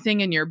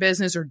anything in your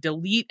business or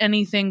delete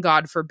anything,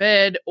 God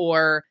forbid,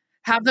 or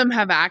have them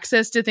have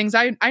access to things.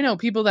 I know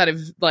people that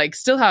have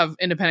still have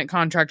independent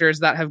contractors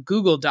that have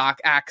Google Doc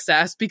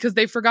access because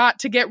they forgot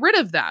to get rid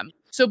of them.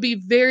 So be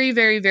very,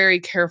 very, very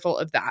careful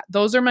of that.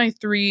 Those are my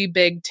 3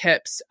 big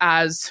tips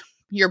as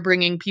you're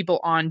bringing people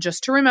on,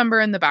 just to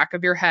remember in the back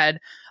of your head,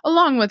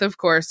 along with, of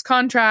course,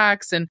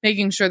 contracts and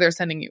making sure they're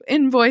sending you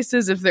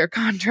invoices if they're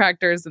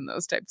contractors and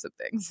those types of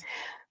things.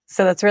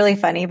 So that's really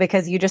funny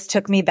because you just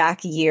took me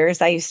back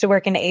years. I used to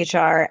work in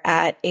HR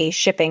at a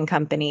shipping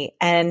company.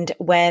 And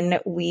when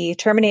we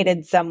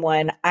terminated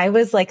someone, I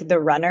was like the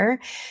runner.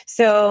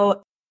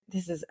 So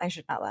I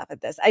should not laugh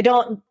at this. I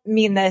don't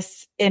mean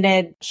this in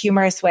a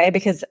humorous way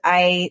because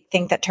I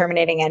think that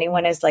terminating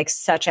anyone is like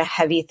such a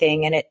heavy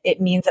thing and it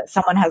means that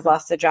someone has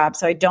lost a job.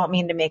 So I don't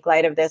mean to make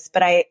light of this,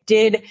 but I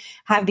did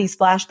have these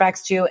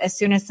flashbacks to as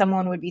soon as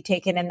someone would be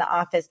taken in the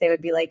office, they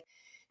would be like,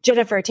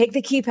 Jennifer, take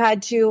the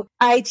keypad to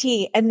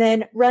IT and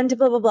then run to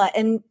blah, blah, blah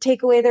and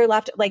take away their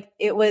laptop.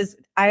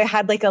 I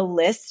had like a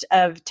list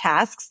of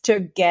tasks to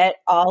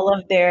get all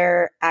of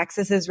their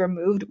accesses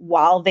removed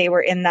while they were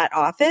in that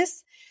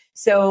office.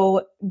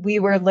 So we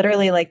were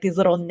literally like these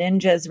little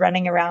ninjas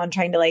running around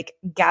trying to like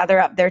gather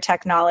up their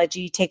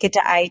technology, take it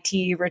to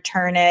IT,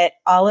 return it,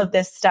 all of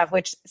this stuff,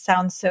 which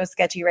sounds so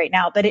sketchy right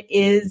now, but it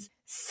is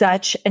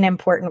such an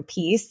important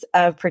piece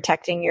of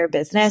protecting your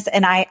business.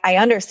 And I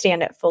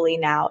understand it fully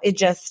now. It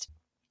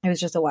was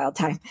just a wild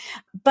time.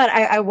 But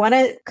I want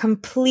to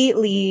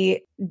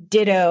completely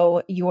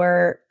ditto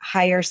your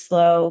hire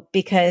slow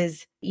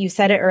because you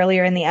said it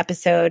earlier in the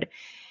episode.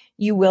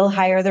 You will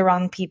hire the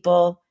wrong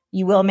people.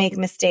 You will make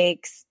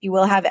mistakes. You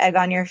will have egg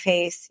on your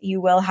face. You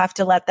will have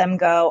to let them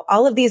go.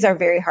 All of these are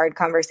very hard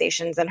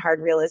conversations and hard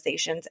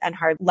realizations and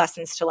hard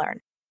lessons to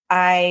learn.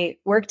 I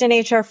worked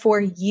in HR for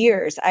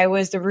years. I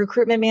was the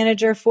recruitment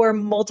manager for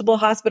multiple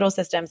hospital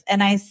systems.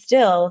 And I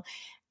still,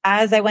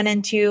 as I went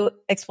into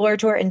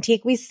Explorator and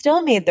Teak, we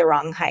still made the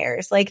wrong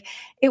hires. Like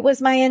it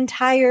was my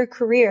entire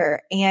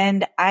career.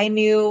 And I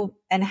knew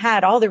and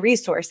had all the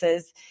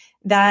resources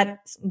that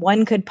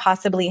one could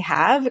possibly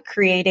have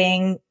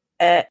creating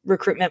a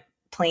recruitment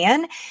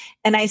plan.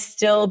 And I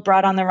still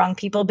brought on the wrong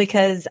people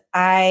because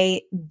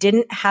I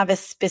didn't have a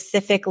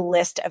specific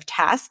list of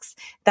tasks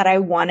that I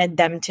wanted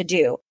them to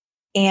do.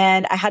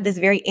 And I had this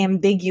very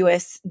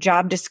ambiguous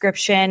job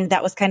description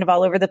that was kind of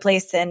all over the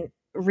place. And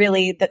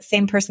really, that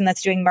same person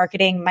that's doing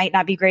marketing might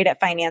not be great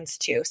at finance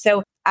too.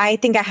 So I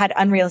think I had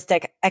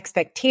unrealistic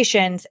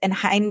expectations, and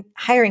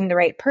hiring the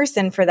right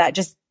person for that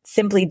just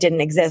simply didn't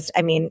exist.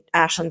 I mean,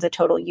 Ashlyn's a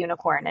total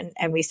unicorn,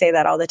 and we say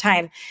that all the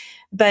time.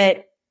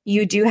 But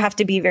you do have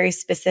to be very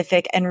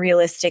specific and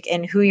realistic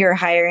in who you're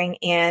hiring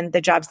and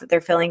the jobs that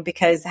they're filling,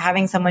 because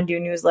having someone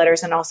do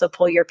newsletters and also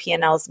pull your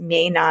P&Ls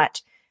may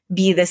not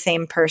be the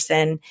same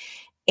person.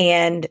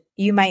 And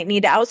you might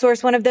need to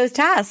outsource one of those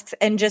tasks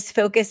and just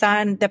focus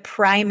on the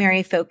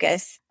primary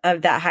focus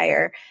of that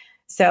hire.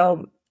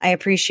 So I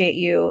appreciate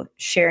you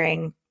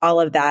sharing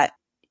all of that.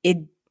 It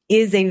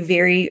is a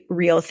very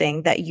real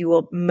thing that you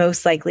will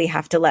most likely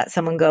have to let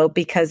someone go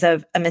because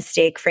of a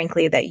mistake,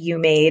 frankly, that you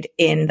made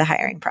in the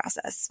hiring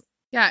process.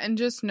 Yeah. And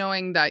just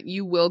knowing that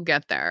you will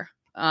get there.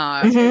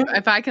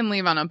 If I can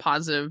leave on a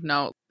positive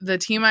note, the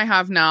team I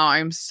have now,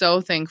 I'm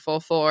so thankful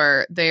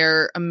for.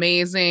 They're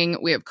amazing.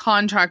 We have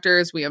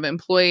contractors, we have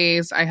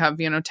employees. I have,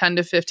 10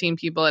 to 15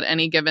 people at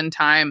any given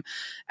time.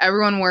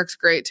 Everyone works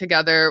great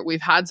together.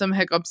 We've had some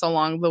hiccups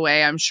along the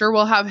way. I'm sure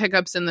we'll have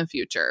hiccups in the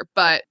future,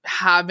 but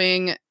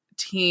having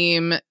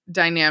team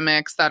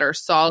dynamics that are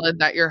solid,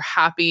 that you're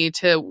happy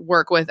to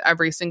work with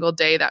every single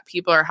day, that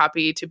people are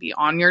happy to be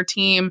on your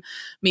team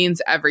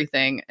means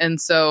everything. And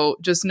so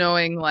just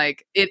knowing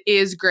like it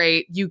is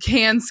great, you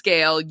can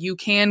scale, you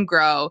can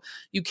grow,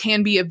 you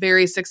can be a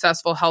very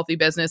successful, healthy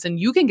business, and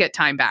you can get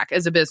time back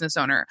as a business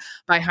owner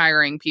by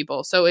hiring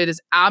people. So it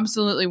is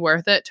absolutely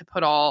worth it to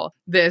put all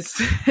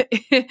this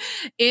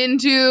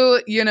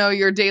into,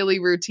 your daily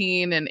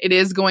routine. And it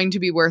is going to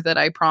be worth it.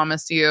 I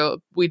promise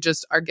you. We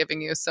just are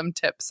giving you some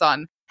tips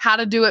on how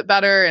to do it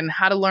better and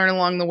how to learn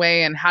along the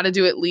way and how to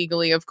do it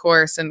legally, of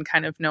course, and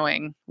kind of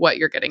knowing what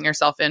you're getting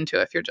yourself into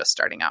if you're just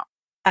starting out.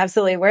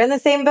 Absolutely. We're in the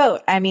same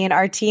boat. I mean,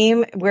 our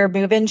team, we're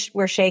moving,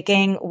 we're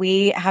shaking.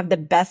 We have the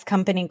best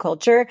company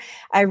culture.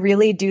 I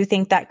really do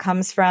think that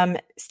comes from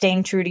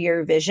staying true to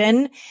your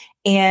vision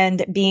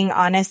and being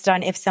honest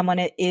on if someone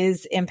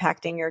is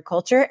impacting your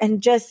culture,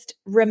 and just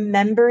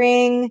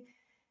remembering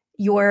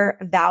your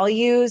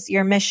values,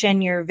 your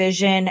mission, your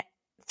vision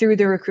through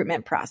the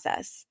recruitment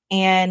process,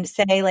 and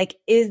say like,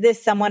 is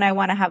this someone I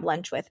want to have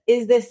lunch with?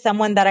 Is this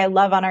someone that I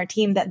love on our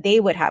team that they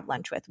would have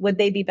lunch with? Would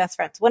they be best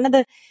friends? One of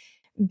the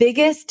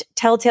biggest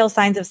telltale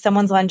signs of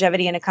someone's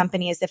longevity in a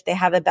company is if they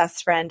have a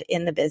best friend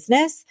in the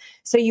business.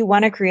 So you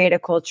want to create a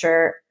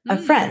culture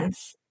of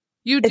friends.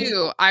 You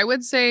do. I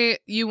would say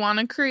you want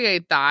to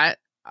create that.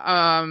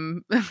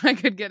 I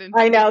could get into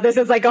I know this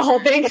is like a whole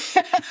thing.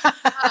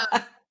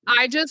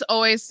 I just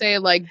always say,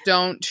 like,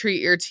 don't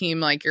treat your team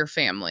like your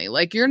family.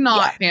 Like, you're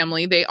not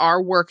family. They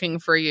are working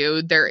for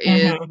you. There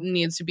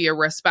needs to be a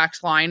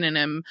respect line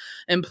and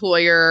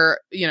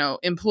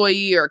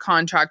employee or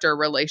contractor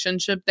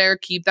relationship there.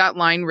 Keep that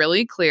line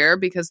really clear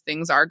because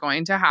things are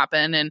going to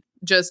happen. And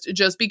just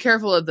be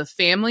careful of the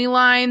family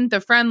line.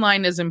 The friend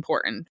line is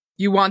important.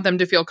 You want them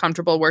to feel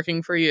comfortable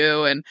working for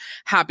you and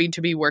happy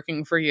to be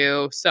working for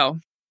you. So.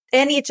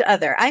 And each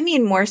other. I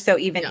mean, more so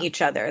even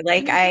each other.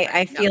 Like,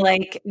 I feel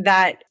like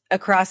that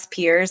across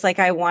peers, like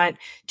I want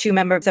 2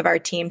 members of our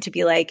team to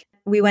be like,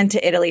 we went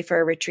to Italy for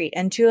a retreat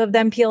and 2 of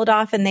them peeled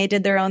off and they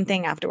did their own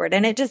thing afterward.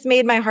 And it just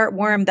made my heart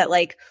warm that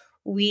like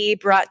we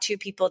brought 2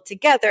 people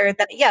together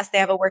that, yes, they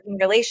have a working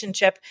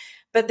relationship,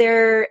 but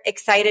they're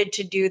excited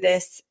to do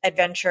this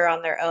adventure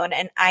on their own.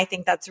 And I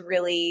think that's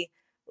really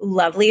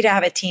lovely to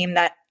have a team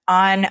that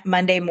on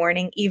Monday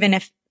morning, even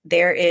if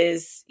there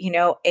is,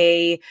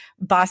 a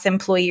boss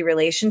employee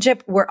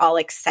relationship, we're all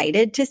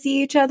excited to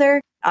see each other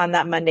on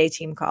that Monday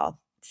team call.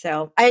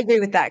 So I agree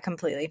with that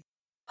completely.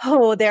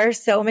 Oh, there are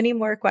so many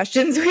more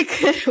questions we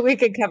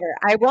could cover.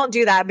 I won't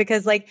do that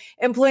because like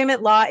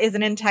employment law is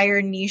an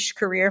entire niche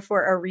career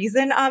for a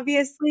reason,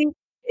 obviously.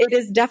 It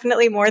is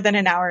definitely more than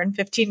an hour and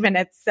 15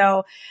 minutes.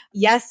 So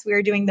yes,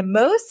 we're doing the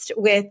most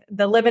with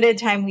the limited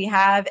time we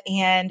have.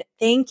 And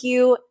thank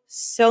you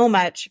so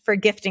much for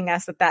gifting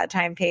us with that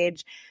time,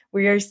 Paige.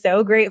 We are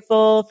so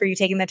grateful for you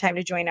taking the time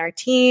to join our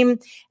team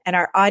and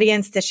our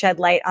audience to shed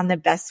light on the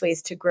best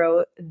ways to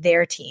grow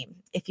their team.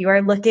 If you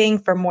are looking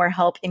for more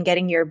help in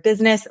getting your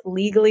business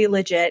legally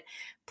legit,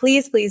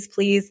 please, please,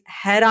 please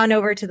head on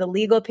over to the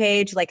legal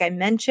page. Like I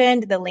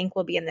mentioned, the link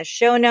will be in the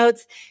show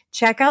notes.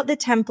 Check out the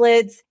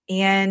templates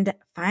and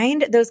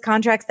find those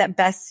contracts that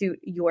best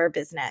suit your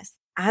business.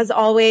 As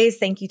always,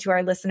 thank you to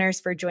our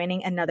listeners for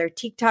joining another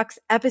Teak Talks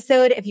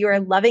episode. If you are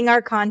loving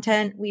our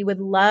content, we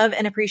would love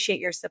and appreciate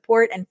your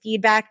support and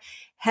feedback.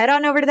 Head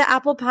on over to the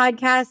Apple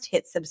Podcast,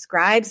 hit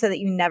subscribe so that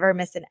you never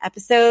miss an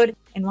episode.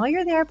 And while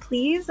you're there,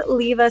 please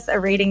leave us a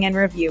rating and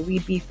review.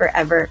 We'd be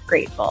forever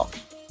grateful.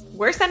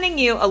 We're sending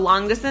you a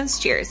long distance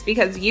cheers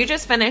because you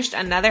just finished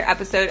another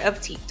episode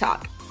of Teak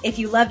Talk. If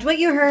you loved what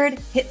you heard,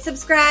 hit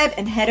subscribe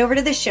and head over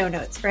to the show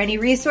notes for any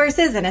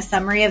resources and a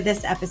summary of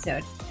this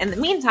episode. In the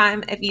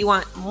meantime, if you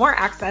want more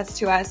access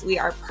to us, we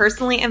are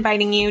personally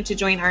inviting you to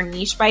join our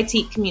Niche by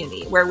Teak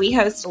community, where we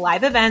host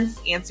live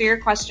events, answer your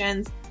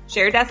questions,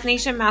 share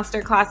destination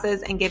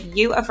masterclasses, and give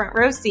you a front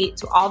row seat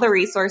to all the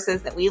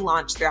resources that we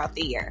launch throughout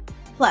the year.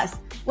 Plus,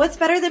 what's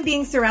better than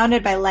being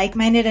surrounded by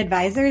like-minded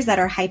advisors that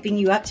are hyping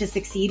you up to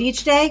succeed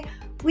each day?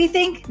 We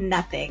think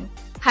nothing.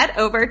 Head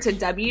over to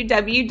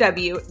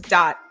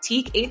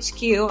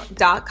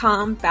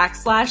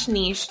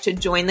www.teakhq.com/niche to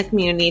join the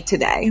community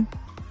today.